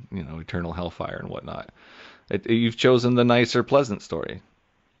and eternal hellfire and whatnot. You've chosen the nicer, pleasant story.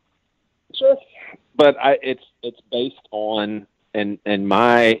 Sure, but it's based on and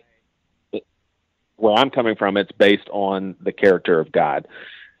where I'm coming from. It's based on the character of God.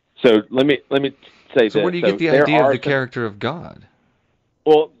 So let me say this. So where do you get the idea of the character of God?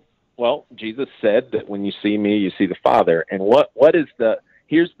 Well, Jesus said that when you see me, you see the Father. And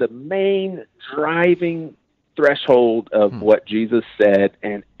here's the main driving threshold of what Jesus said,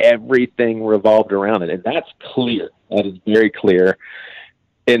 and everything revolved around it. And that's clear. That is very clear.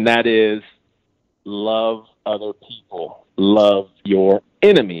 And that is love other people. Love your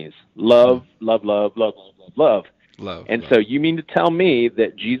enemies. Love. And so you mean to tell me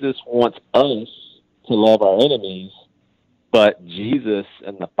that Jesus wants us to love our enemies, but Jesus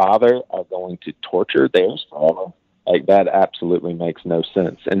and the Father are going to torture theirs forever? That absolutely makes no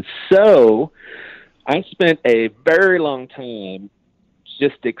sense. And so I spent a very long time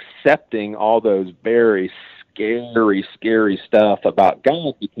just accepting all those very scary stuff about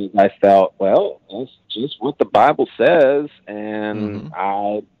God, because I felt, well, that's just what the Bible says, and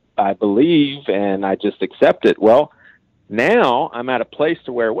I believe, and I just accept it. Well, now I'm at a place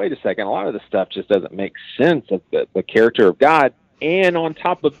to where, wait a second, a lot of the stuff just doesn't make sense of the character of God. And on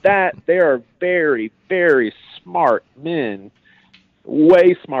top of that, there are very, very smart men,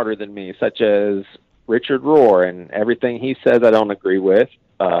 way smarter than me, such as Richard Rohr, and everything he says I don't agree with.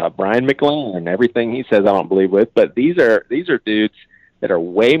 Brian McLaren, everything he says I don't believe with. But these are dudes that are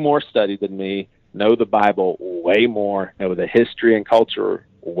way more studied than me, know the Bible way more, know the history and culture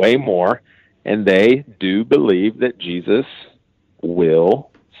way more, and they do believe that Jesus will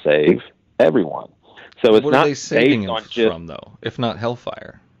save everyone. So it's what not are they saving based him on just from, though, if not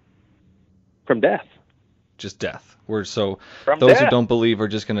hellfire? From death. Just death. Those death. who don't believe are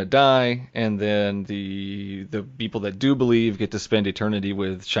just going to die, and then the people that do believe get to spend eternity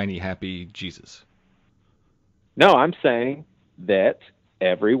with shiny, happy Jesus. No, I'm saying that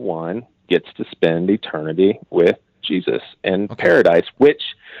everyone gets to spend eternity with Jesus in paradise, which,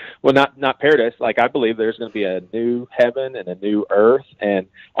 well, not paradise. Like, I believe there's going to be a new heaven and a new earth, and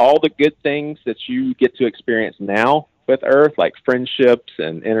all the good things that you get to experience now with earth, like friendships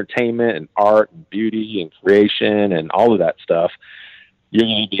and entertainment and art and beauty and creation and all of that stuff, you're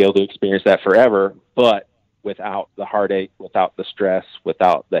going to be able to experience that forever, but without the heartache, without the stress,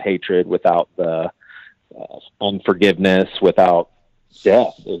 without the hatred, without the unforgiveness, without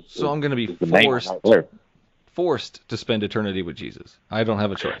death. So I'm going to be forced to spend eternity with Jesus. I don't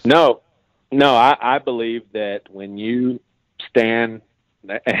have a choice. No, I believe that when you stand,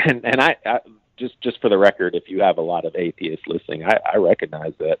 and I just for the record, if you have a lot of atheists listening, I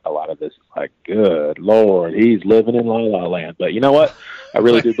recognize that a lot of this is like, good Lord, he's living in La La Land. But you know what? I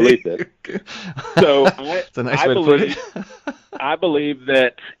really do believe this. So it's a nice way to put it. I believe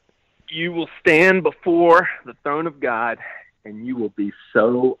that you will stand before the throne of God, and you will be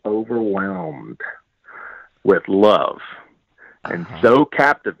so overwhelmed with love and so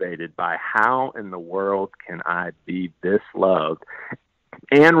captivated by how in the world can I be this loved,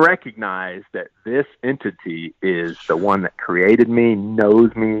 and recognize that this entity is the one that created me,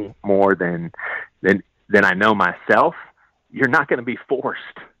 knows me more than I know myself. You're not going to be forced.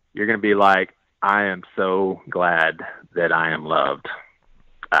 You're going to be like, I am so glad that I am loved.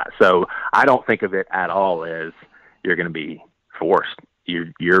 So I don't think of it at all as you're going to be forced.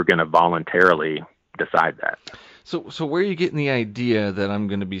 You're going to voluntarily decide that. So where are you getting the idea that I'm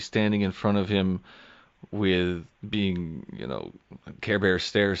going to be standing in front of him with being, Care Bear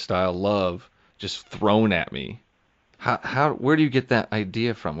stare style love just thrown at me? Where do you get that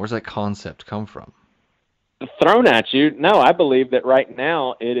idea from? Where's that concept come from? Thrown at you? No, I believe that right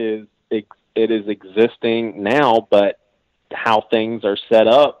now it is existing now, but how things are set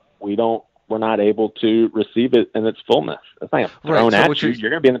up, we're not able to receive it in its fullness. It's not thrown at you. You're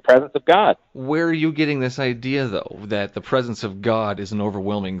going to be in the presence of God. Where are you getting this idea, though, that the presence of God is an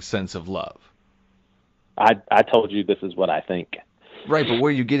overwhelming sense of love? I told you this is what I think. Right, but where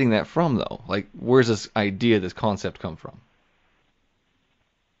are you getting that from, though? Like, where's this idea, this concept come from?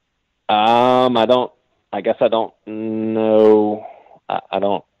 I guess I don't know. I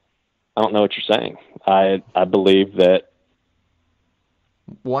don't know what you're saying. I believe that.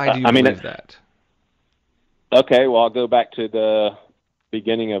 Why do you believe that? Okay, well, I'll go back to the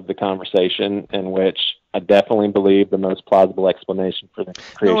beginning of the conversation, in which I definitely believe the most plausible explanation for the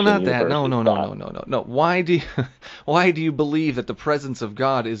creation No, not of the that. universe. No. Why do you believe that the presence of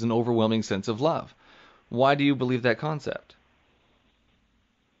God is an overwhelming sense of love? Why do you believe that concept?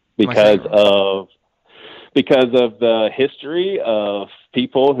 Because of the history of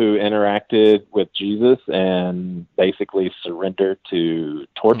people who interacted with Jesus and basically surrendered to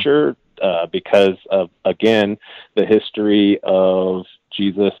torture, because of, again, the history of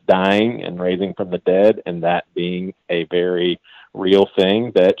Jesus dying and raising from the dead, and that being a very real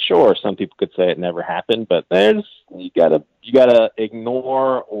thing that, sure, some people could say it never happened, but you gotta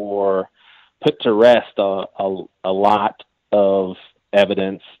ignore or put to rest a lot of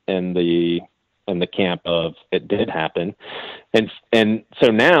evidence in the camp of it did happen. And so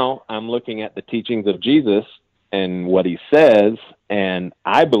now I'm looking at the teachings of Jesus and what he says, and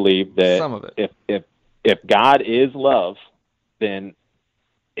I believe that some of it. If God is love, then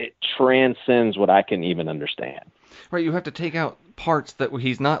it transcends what I can even understand. Right, you have to take out parts that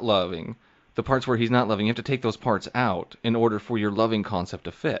he's not loving. The parts where he's not loving, you have to take those parts out in order for your loving concept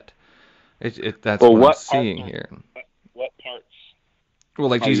to fit. That's what I'm seeing here. What parts? Well,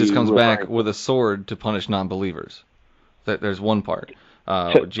 like Jesus comes back with a sword to punish non-believers. There's one part.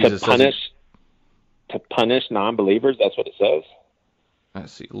 Jesus to punish non-believers. That's what it says.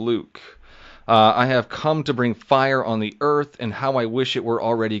 Let's see, Luke. I have come to bring fire on the earth, and how I wish it were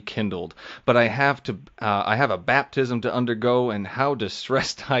already kindled. But I have a baptism to undergo, and how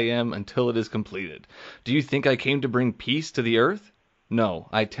distressed I am until it is completed. Do you think I came to bring peace to the earth? No,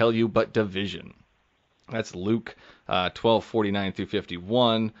 I tell you, but division. That's Luke 12:49 through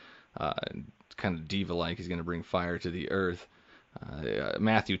 51. Kind of diva-like. He's going to bring fire to the earth.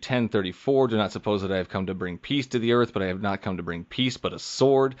 Matthew 10:34. Do not suppose that I have come to bring peace to the earth, but I have not come to bring peace, but a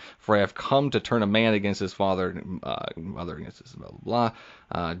sword. For I have come to turn a man against his father, mother against his blah blah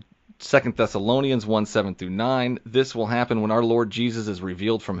blah. 2 Thessalonians 1:7 through 9. This will happen when our Lord Jesus is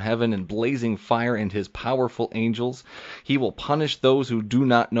revealed from heaven in blazing fire and his powerful angels. He will punish those who do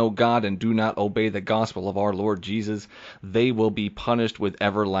not know God and do not obey the gospel of our Lord Jesus. They will be punished with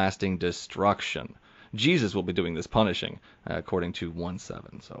everlasting destruction. Jesus will be doing this punishing, according to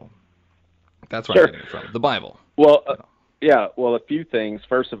 1:7. So that's where I'm getting it from. The Bible. Well, yeah. Well, a few things.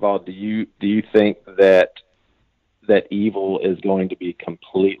 First of all, do you think that evil is going to be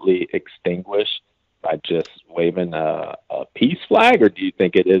completely extinguished by just waving a peace flag, or do you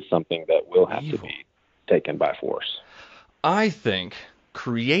think it is something that will have to be taken by force? I think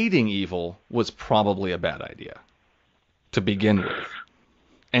creating evil was probably a bad idea to begin with.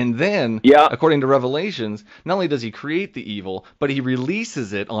 And then, according to Revelations, not only does he create the evil, but he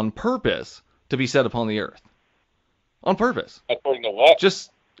releases it on purpose to be set upon the earth. On purpose. According to what?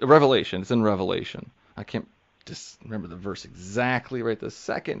 Just Revelation. It's in Revelation. I can't just remember the verse exactly right this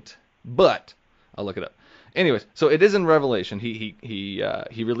second, but I'll look it up. Anyways, so it is in Revelation. He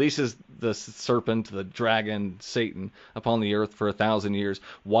releases the serpent, the dragon, Satan, upon the earth for 1,000 years.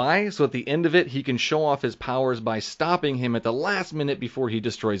 Why? So at the end of it, he can show off his powers by stopping him at the last minute before he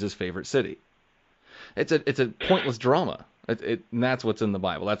destroys his favorite city. It's a pointless drama. And that's what's in the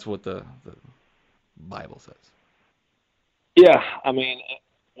Bible. That's what the Bible says. Yeah, I mean,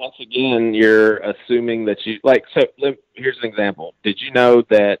 once again, you're assuming that you here's an example. Did you know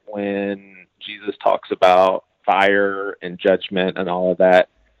that when Jesus talks about fire and judgment and all of that,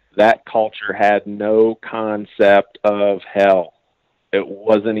 that culture had no concept of hell? It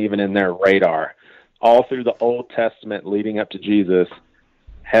wasn't even in their radar. All through the Old Testament leading up to Jesus,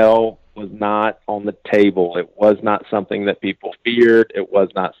 hell was not on the table. It was not something that people feared. It was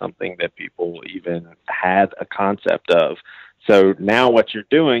not something that people even had a concept of. So now what you're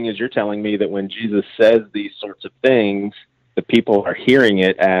doing is you're telling me that when Jesus says these sorts of things, the people are hearing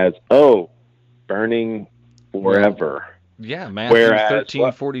it as, burning forever. Yeah, Matthew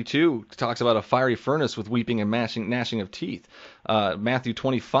 13:42 talks about a fiery furnace with weeping and gnashing of teeth. Matthew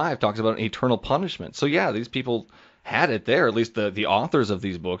 25 talks about an eternal punishment. So yeah, these people had it there. At least the authors of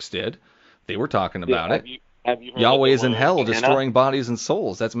these books did. They were talking about it. Have you heard Yahweh is in word hell, Gehenna? destroying bodies and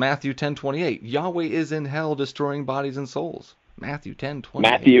souls. That's Matthew 10:28. Yahweh is in hell, destroying bodies and souls. Matthew 10:28.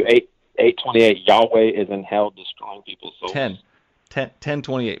 Matthew 8:28. Yahweh is in hell, destroying people's souls.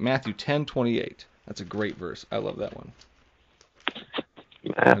 10:28. Matthew 10:28. That's a great verse. I love that one.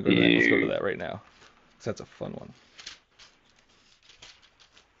 Matthew. Let's go to that right now. That's a fun one.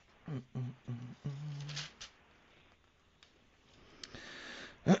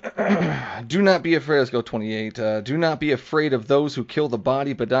 Do not be afraid. Let's go 28. Do not be afraid of those who kill the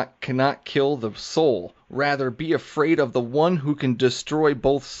body but cannot kill the soul. Rather, be afraid of the one who can destroy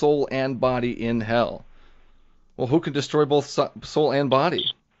both soul and body in hell. Well, who can destroy both soul and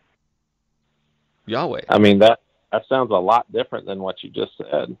body? Yahweh. I mean, that sounds a lot different than what you just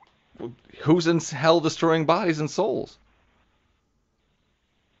said. Who's in hell destroying bodies and souls?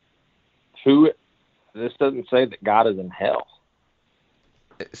 This doesn't say that God is in hell.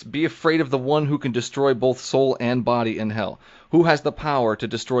 Be afraid of the one who can destroy both soul and body in hell. Who has the power to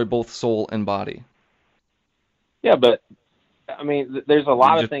destroy both soul and body? Yeah, but I mean, there's a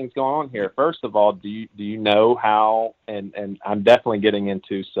lot of things going on here. First of all, do you know how? And I'm definitely getting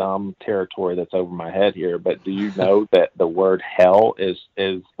into some territory that's over my head here. But do you know that the word hell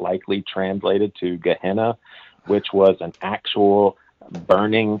is likely translated to Gehenna, which was an actual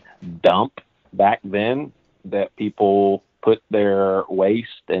burning dump back then that people put their waste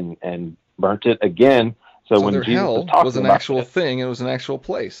and burnt it again. So when their Jesus hell was an actual thing, it was an actual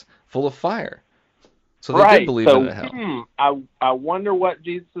place full of fire. So they did believe in a hell. I wonder what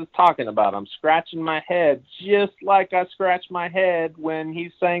Jesus is talking about. I'm scratching my head just like I scratch my head when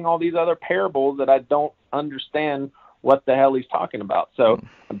he's saying all these other parables that I don't understand what the hell he's talking about. So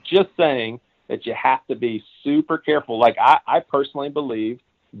I'm just saying that you have to be super careful. Like I personally believe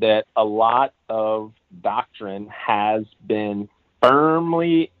that a lot of doctrine has been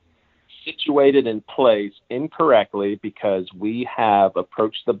firmly situated in place incorrectly because we have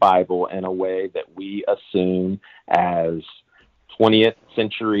approached the Bible in a way that we assume as 20th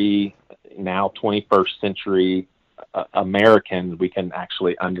century, now 21st century Americans, we can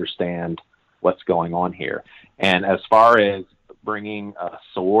actually understand what's going on here. And as far as bringing a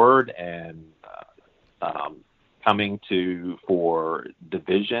sword and coming for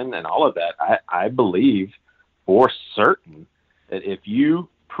division and all of that, I believe for certain that if you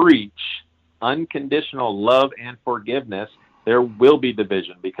preach unconditional love and forgiveness, there will be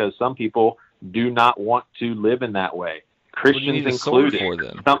division because some people do not want to live in that way. Christians what do you need included. A sword for,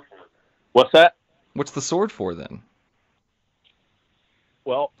 then? What's that? What's the sword for then?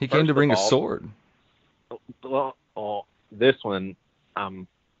 Well, he came to bring a sword. Well, this one I'm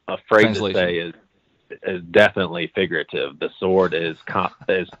afraid to say is definitely figurative. The sword is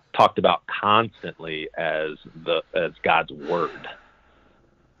talked about constantly as God's word.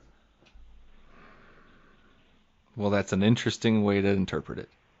 Well, that's an interesting way to interpret it.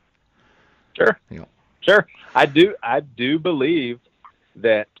 Sure. Yeah. Sure. I do believe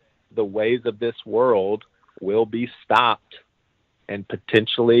that the ways of this world will be stopped and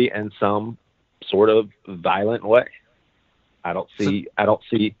potentially in some sort of violent way. I don't see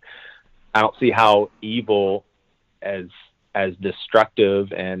how evil, as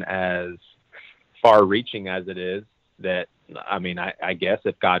destructive and as far-reaching as it is, that, I mean, I guess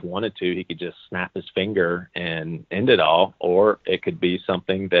if God wanted to, he could just snap his finger and end it all, or it could be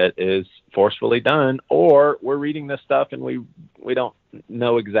something that is forcefully done, or we're reading this stuff and we don't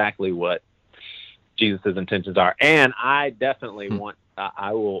know exactly what Jesus' intentions are. And I definitely want,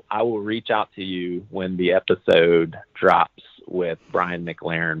 I will reach out to you when the episode drops with Brian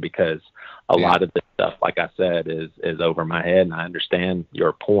McLaren, because a lot of this stuff, like I said, is over my head, and I understand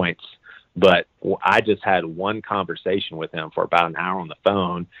your points. But I just had one conversation with him for about an hour on the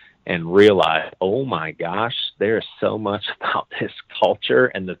phone and realized, oh my gosh, there's so much about this culture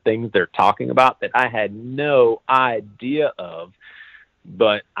and the things they're talking about that I had no idea of.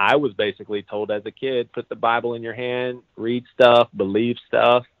 But I was basically told as a kid, put the Bible in your hand, read stuff, believe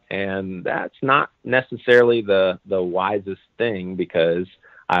stuff. And that's not necessarily the wisest thing, because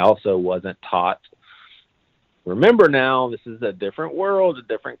I also wasn't taught, remember now, this is a different world, a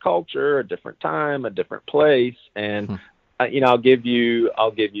different culture, a different time, a different place. And, I'll give you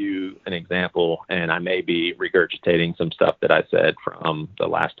an example, and I may be regurgitating some stuff that I said from the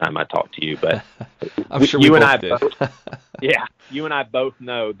last time I talked to you, but I'm sure you and I did. You and I both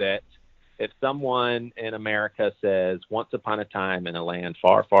know that if someone in America says once upon a time in a land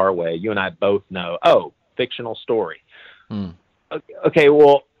far, far away, you and I both know, oh, fictional story. Okay,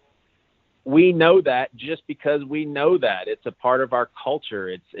 well, we know that just because we know that. It's a part of our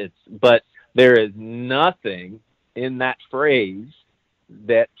culture. But there is nothing in that phrase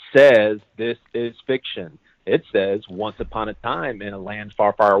that says this is fiction. It says once upon a time in a land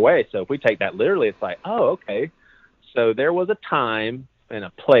far, far away. So if we take that literally, it's like, oh, okay. So there was a time in a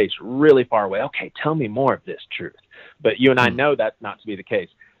place really far away. Okay, tell me more of this truth. But you and I know that's not to be the case.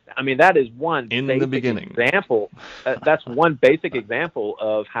 I mean, that is one in the beginning example. That's one basic example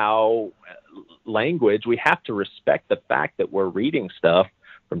of how language, we have to respect the fact that we're reading stuff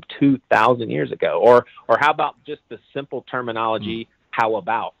from 2,000 years ago. Or how about just the simple terminology, how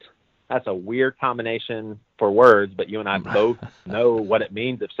about? That's a weird combination for words, but you and I both know what it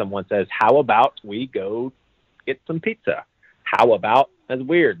means if someone says, how about we go get some pizza? How about? That's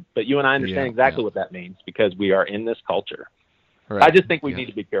weird. But you and I understand exactly what that means, because we are in this culture. Right. I just think we need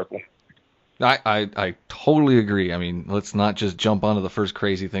to be careful. I totally agree. I mean, let's not just jump onto the first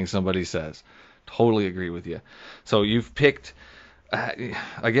crazy thing somebody says. Totally agree with you. So you've picked,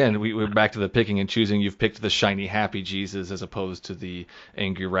 again, we're back to the picking and choosing. You've picked the shiny, happy Jesus as opposed to the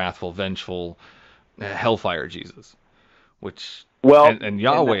angry, wrathful, vengeful, hellfire Jesus, which, and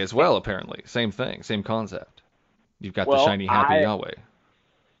Yahweh as well, apparently. Same thing, same concept. You've got the shiny, happy Yahweh.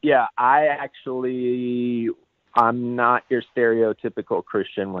 Yeah, I'm not your stereotypical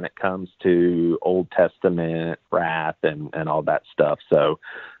Christian when it comes to Old Testament wrath and all that stuff. So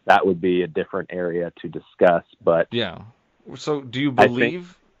that would be a different area to discuss. But yeah. So do you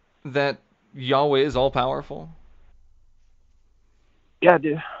believe that Yahweh is all powerful? Yeah,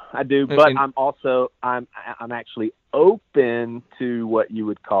 I do. But I'm actually open to what you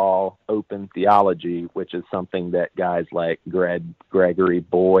would call open theology, which is something that guys like Gregory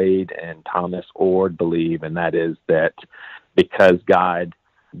Boyd and Thomas Ord believe, and that is that because God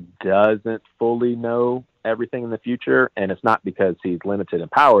doesn't fully know everything in the future, and it's not because he's limited in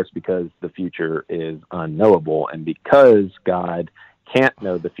power, it's because the future is unknowable, and because God can't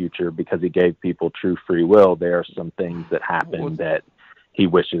know the future because he gave people true free will, there are some things that happen that he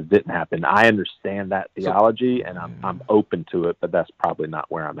wishes didn't happen. I understand that theology, and I'm open to it, but that's probably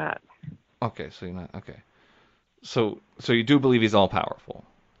not where I'm at. Okay, so you're not okay. So you do believe he's all powerful?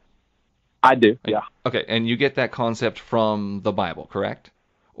 I do, yeah. Okay, and you get that concept from the Bible, correct?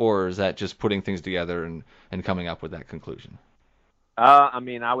 Or is that just putting things together and coming up with that conclusion? I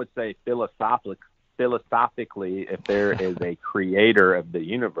mean, I would say philosophically, if there is a creator of the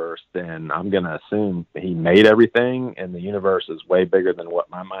universe, then I'm going to assume he made everything, and the universe is way bigger than what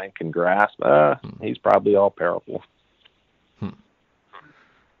my mind can grasp. He's probably all powerful.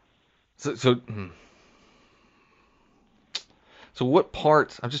 So what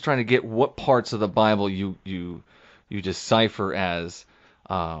parts? I'm just trying to get what parts of the Bible you decipher as.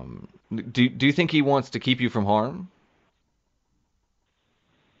 Do you think he wants to keep you from harm?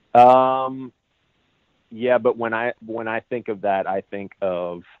 Yeah, but when I think of that, I think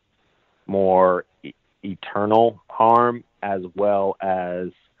of more eternal harm as well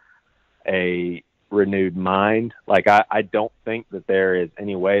as a renewed mind. Like I don't think that there is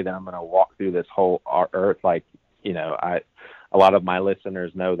any way that I'm going to walk through this whole earth. Like, a lot of my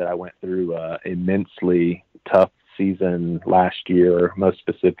listeners know that I went through a immensely tough season last year, most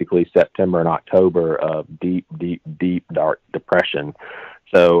specifically September and October, of deep, deep, deep, dark depression.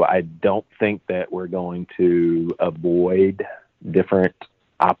 So I don't think that we're going to avoid different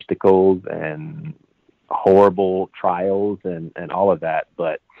obstacles and horrible trials and all of that.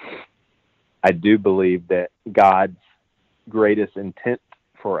 But I do believe that God's greatest intent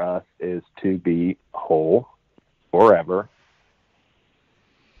for us is to be whole forever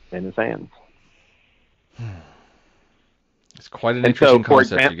in his hands. It's quite an interesting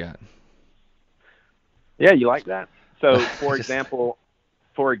concept you got. Yeah, you like that? So, for example,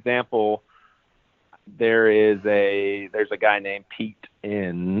 there's a guy named Pete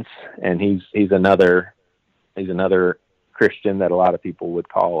Enns, and he's another Christian that a lot of people would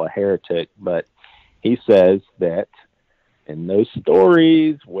call a heretic, but he says that in those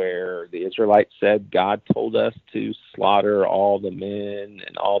stories where the Israelites said God told us to slaughter all the men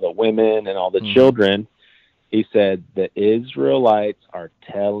and all the women and all the children, he said the Israelites are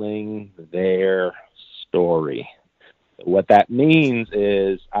telling their story. What that means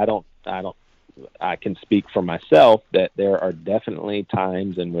is I can speak for myself that there are definitely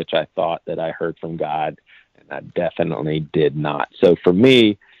times in which I thought that I heard from God, and I definitely did not. So for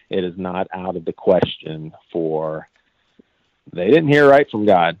me, it is not out of the question for they didn't hear right from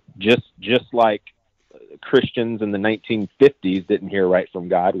God, just like Christians in the 1950s didn't hear right from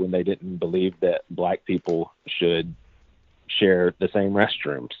God when they didn't believe that black people should share the same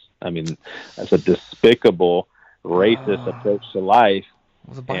restrooms. I mean, that's a despicable, racist approach to life.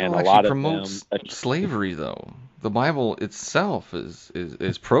 Well, the Bible and a actually lot of promotes them slavery, though. The Bible itself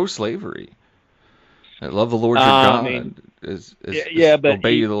is pro-slavery. Love the Lord your God. But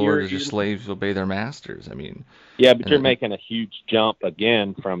obey the Lord as your slaves obey their masters. I mean, yeah, but you're making a huge jump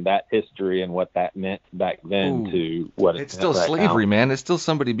again from that history and what that meant back then to what it's still slavery, man. It's still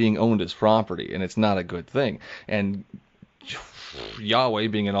somebody being owned as property, and it's not a good thing. And Yahweh,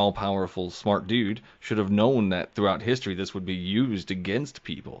 being an all-powerful, smart dude, should have known that throughout history this would be used against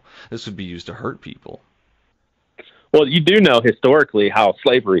people. This would be used to hurt people. Well, you do know historically how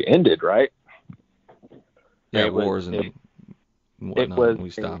slavery ended, right? Yeah, wars and whatnot. We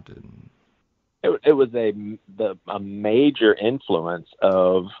stopped it. It was a major influence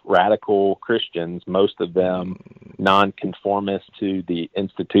of radical Christians, most of them nonconformist to the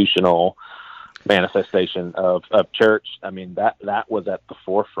institutional manifestation of church. I mean, that was at the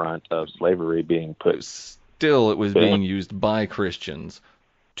forefront of slavery being put. Still, it was being used by Christians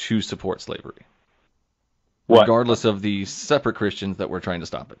to support slavery, regardless of the separate Christians that were trying to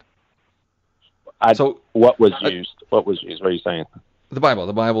stop it. What was used? What are you saying? The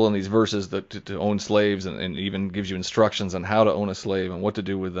Bible and these verses that to own slaves and even gives you instructions on how to own a slave and what to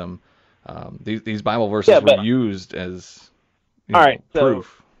do with them. These Bible verses were used as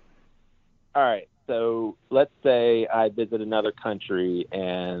proof. All right, so let's say I visit another country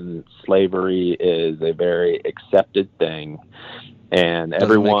and slavery is a very accepted thing, and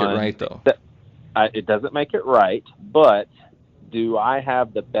everyone doesn't make it right, though. It doesn't make it right, but do I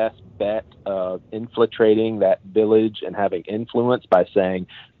have the best bet of infiltrating that village and having influence by saying,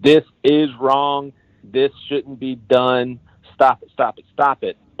 this is wrong, this shouldn't be done, stop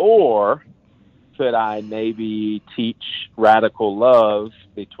it? Or could I maybe teach radical love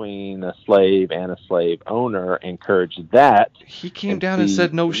between a slave and a slave owner, encourage that? He came down and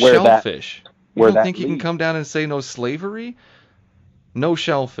said no shellfish. You don't think he can come down and say no slavery? No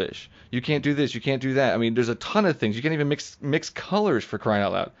shellfish. You can't do this. You can't do that. I mean, there's a ton of things. You can't even mix colors, for crying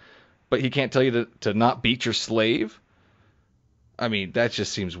out loud. But he can't tell you to not beat your slave? I mean, that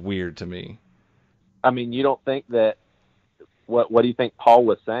just seems weird to me. I mean, you don't think that... What do you think Paul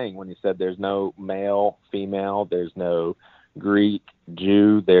was saying when he said there's no male, female, there's no Greek,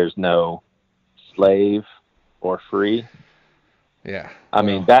 Jew, there's no slave or free? Yeah. I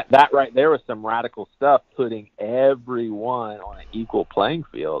mean, that right there was some radical stuff, putting everyone on an equal playing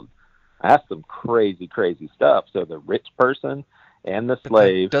field. That's some crazy, crazy stuff. So the rich person and the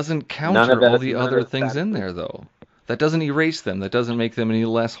slave... That doesn't counter all the other things in there, though. That doesn't erase them. That doesn't make them any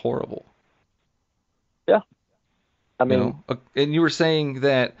less horrible. Yeah. I mean... and you were saying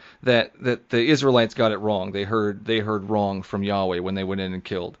that the Israelites got it wrong. They heard wrong from Yahweh when they went in and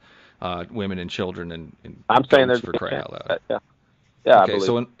killed women and children and I'm saying there's for crying out loud. Yeah. Okay,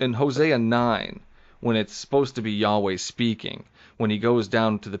 so in Hosea 9, when it's supposed to be Yahweh speaking, when he goes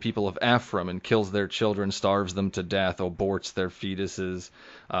down to the people of Ephraim and kills their children, starves them to death, aborts their fetuses,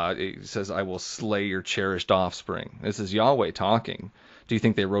 it says, I will slay your cherished offspring. This is Yahweh talking. Do you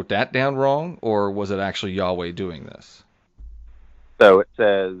think they wrote that down wrong, or was it actually Yahweh doing this? So it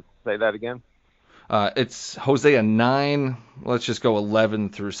says, say that again? It's Hosea 9, let's just go 11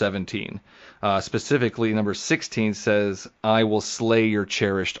 through 17. Specifically, number 16 says, I will slay your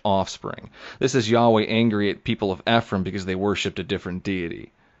cherished offspring. This is Yahweh angry at people of Ephraim because they worshipped a different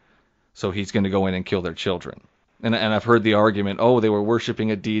deity. So he's going to go in and kill their children. And I've heard the argument, they were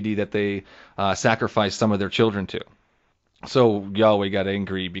worshiping a deity that they sacrificed some of their children to. So Yahweh got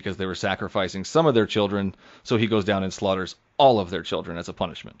angry because they were sacrificing some of their children, so he goes down and slaughters all of their children as a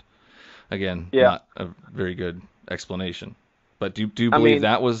punishment. Again, not a very good explanation. But do you believe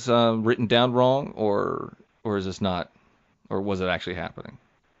that was written down wrong, or is this not, or was it actually happening?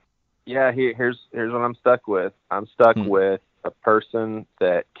 Yeah, here's what I'm stuck with. I'm stuck with a person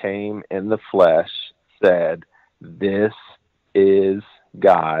that came in the flesh, said, this is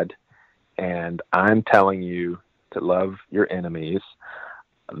God, and I'm telling you to love your enemies.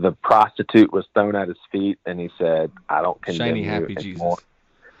 The prostitute was thrown at his feet, and he said, I don't condemn Shiny, you happy anymore. Jesus.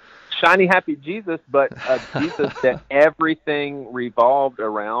 Shiny, happy Jesus, but Jesus that everything revolved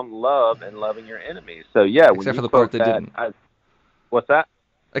around love and loving your enemies. So, yeah. Except for the part that didn't. What's that?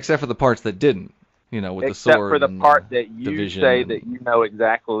 Except for the parts that didn't, with the sword. Except for the part that you division say that you know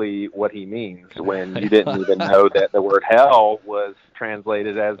exactly what he means when you didn't even know that the word hell was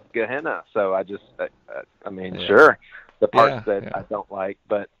translated as Gehenna. So I just, sure, the parts that I don't like,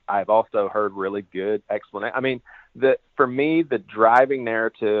 but I've also heard really good explanation. I mean, for me, the driving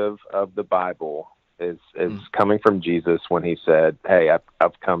narrative of the Bible is coming from Jesus when he said, hey,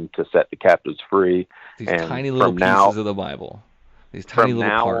 I've come to set the captives free. These and tiny little pieces of the Bible. These tiny little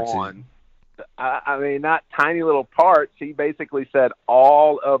parts. Not tiny little parts. He basically said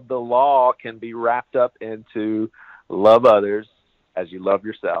all of the law can be wrapped up into love others as you love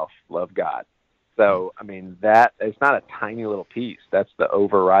yourself, love God. So, that it's not a tiny little piece. That's the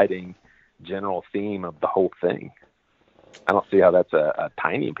overriding general theme of the whole thing. I don't see how that's a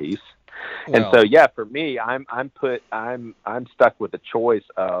tiny piece. Well, and so, for me, I'm stuck with the choice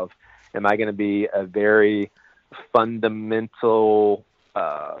of, am I going to be a very fundamental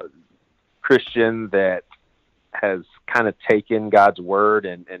Christian that has kind of taken God's word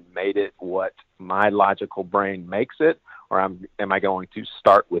and made it what my logical brain makes it? Or am I going to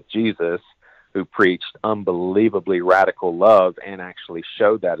start with Jesus, who preached unbelievably radical love and actually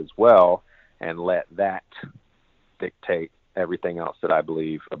showed that as well, and let that dictate everything else that I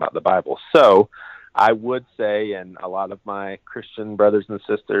believe about the Bible? So I would say, and a lot of my Christian brothers and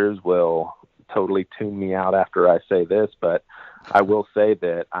sisters will totally tune me out after I say this, but I will say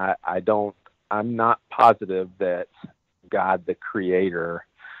that I'm not positive that God, the creator,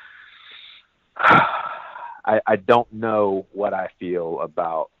 I don't know what I feel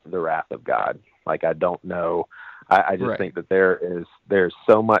about the wrath of God. Like, I don't know. I just think that there's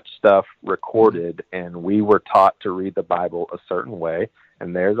so much stuff recorded, and we were taught to read the Bible a certain way,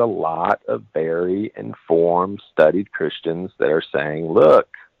 and there's a lot of very informed, studied Christians that are saying, look,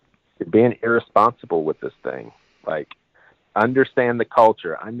 you're being irresponsible with this thing. Like, understand the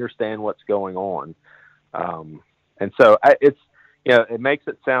culture, understand what's going on. And so it makes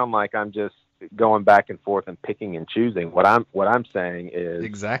it sound like I'm just going back and forth and picking and choosing. What I'm saying is,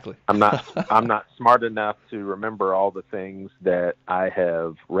 exactly, I'm not smart enough to remember all the things that I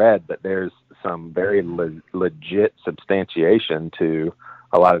have read, but there's some very legit substantiation to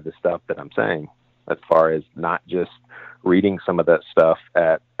a lot of the stuff that I'm saying, as far as not just reading some of that stuff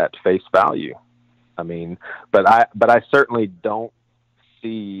at face value. But I certainly don't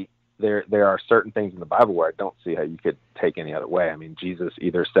see there are certain things in the Bible where I don't see how you could take any other way. Jesus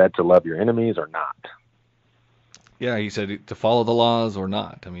either said to love your enemies or not. Yeah, he said to follow the laws or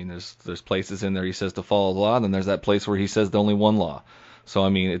not. There's places in there he says to follow the law, and then there's that place where he says the only one law. So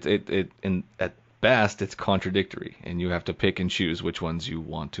at best it's contradictory, and you have to pick and choose which ones you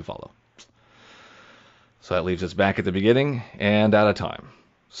want to follow. So that leaves us back at the beginning and out of time.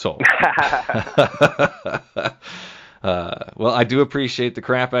 So, well, I do appreciate the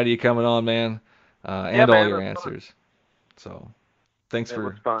crap out of you coming on, man, and all your answers. Fun. So, thanks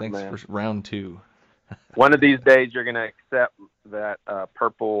for round 2. One of these days, you're going to accept that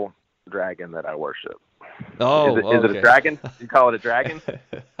purple dragon that I worship. Oh, is it a dragon? You call it a dragon?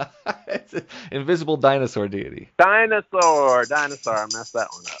 It's an invisible dinosaur deity. Dinosaur. I messed that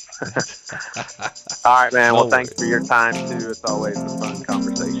one up. All right, man. Well, thanks for your time, too. It's always a fun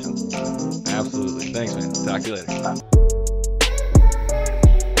conversation. Absolutely. Thanks, man. Talk to you later. Bye.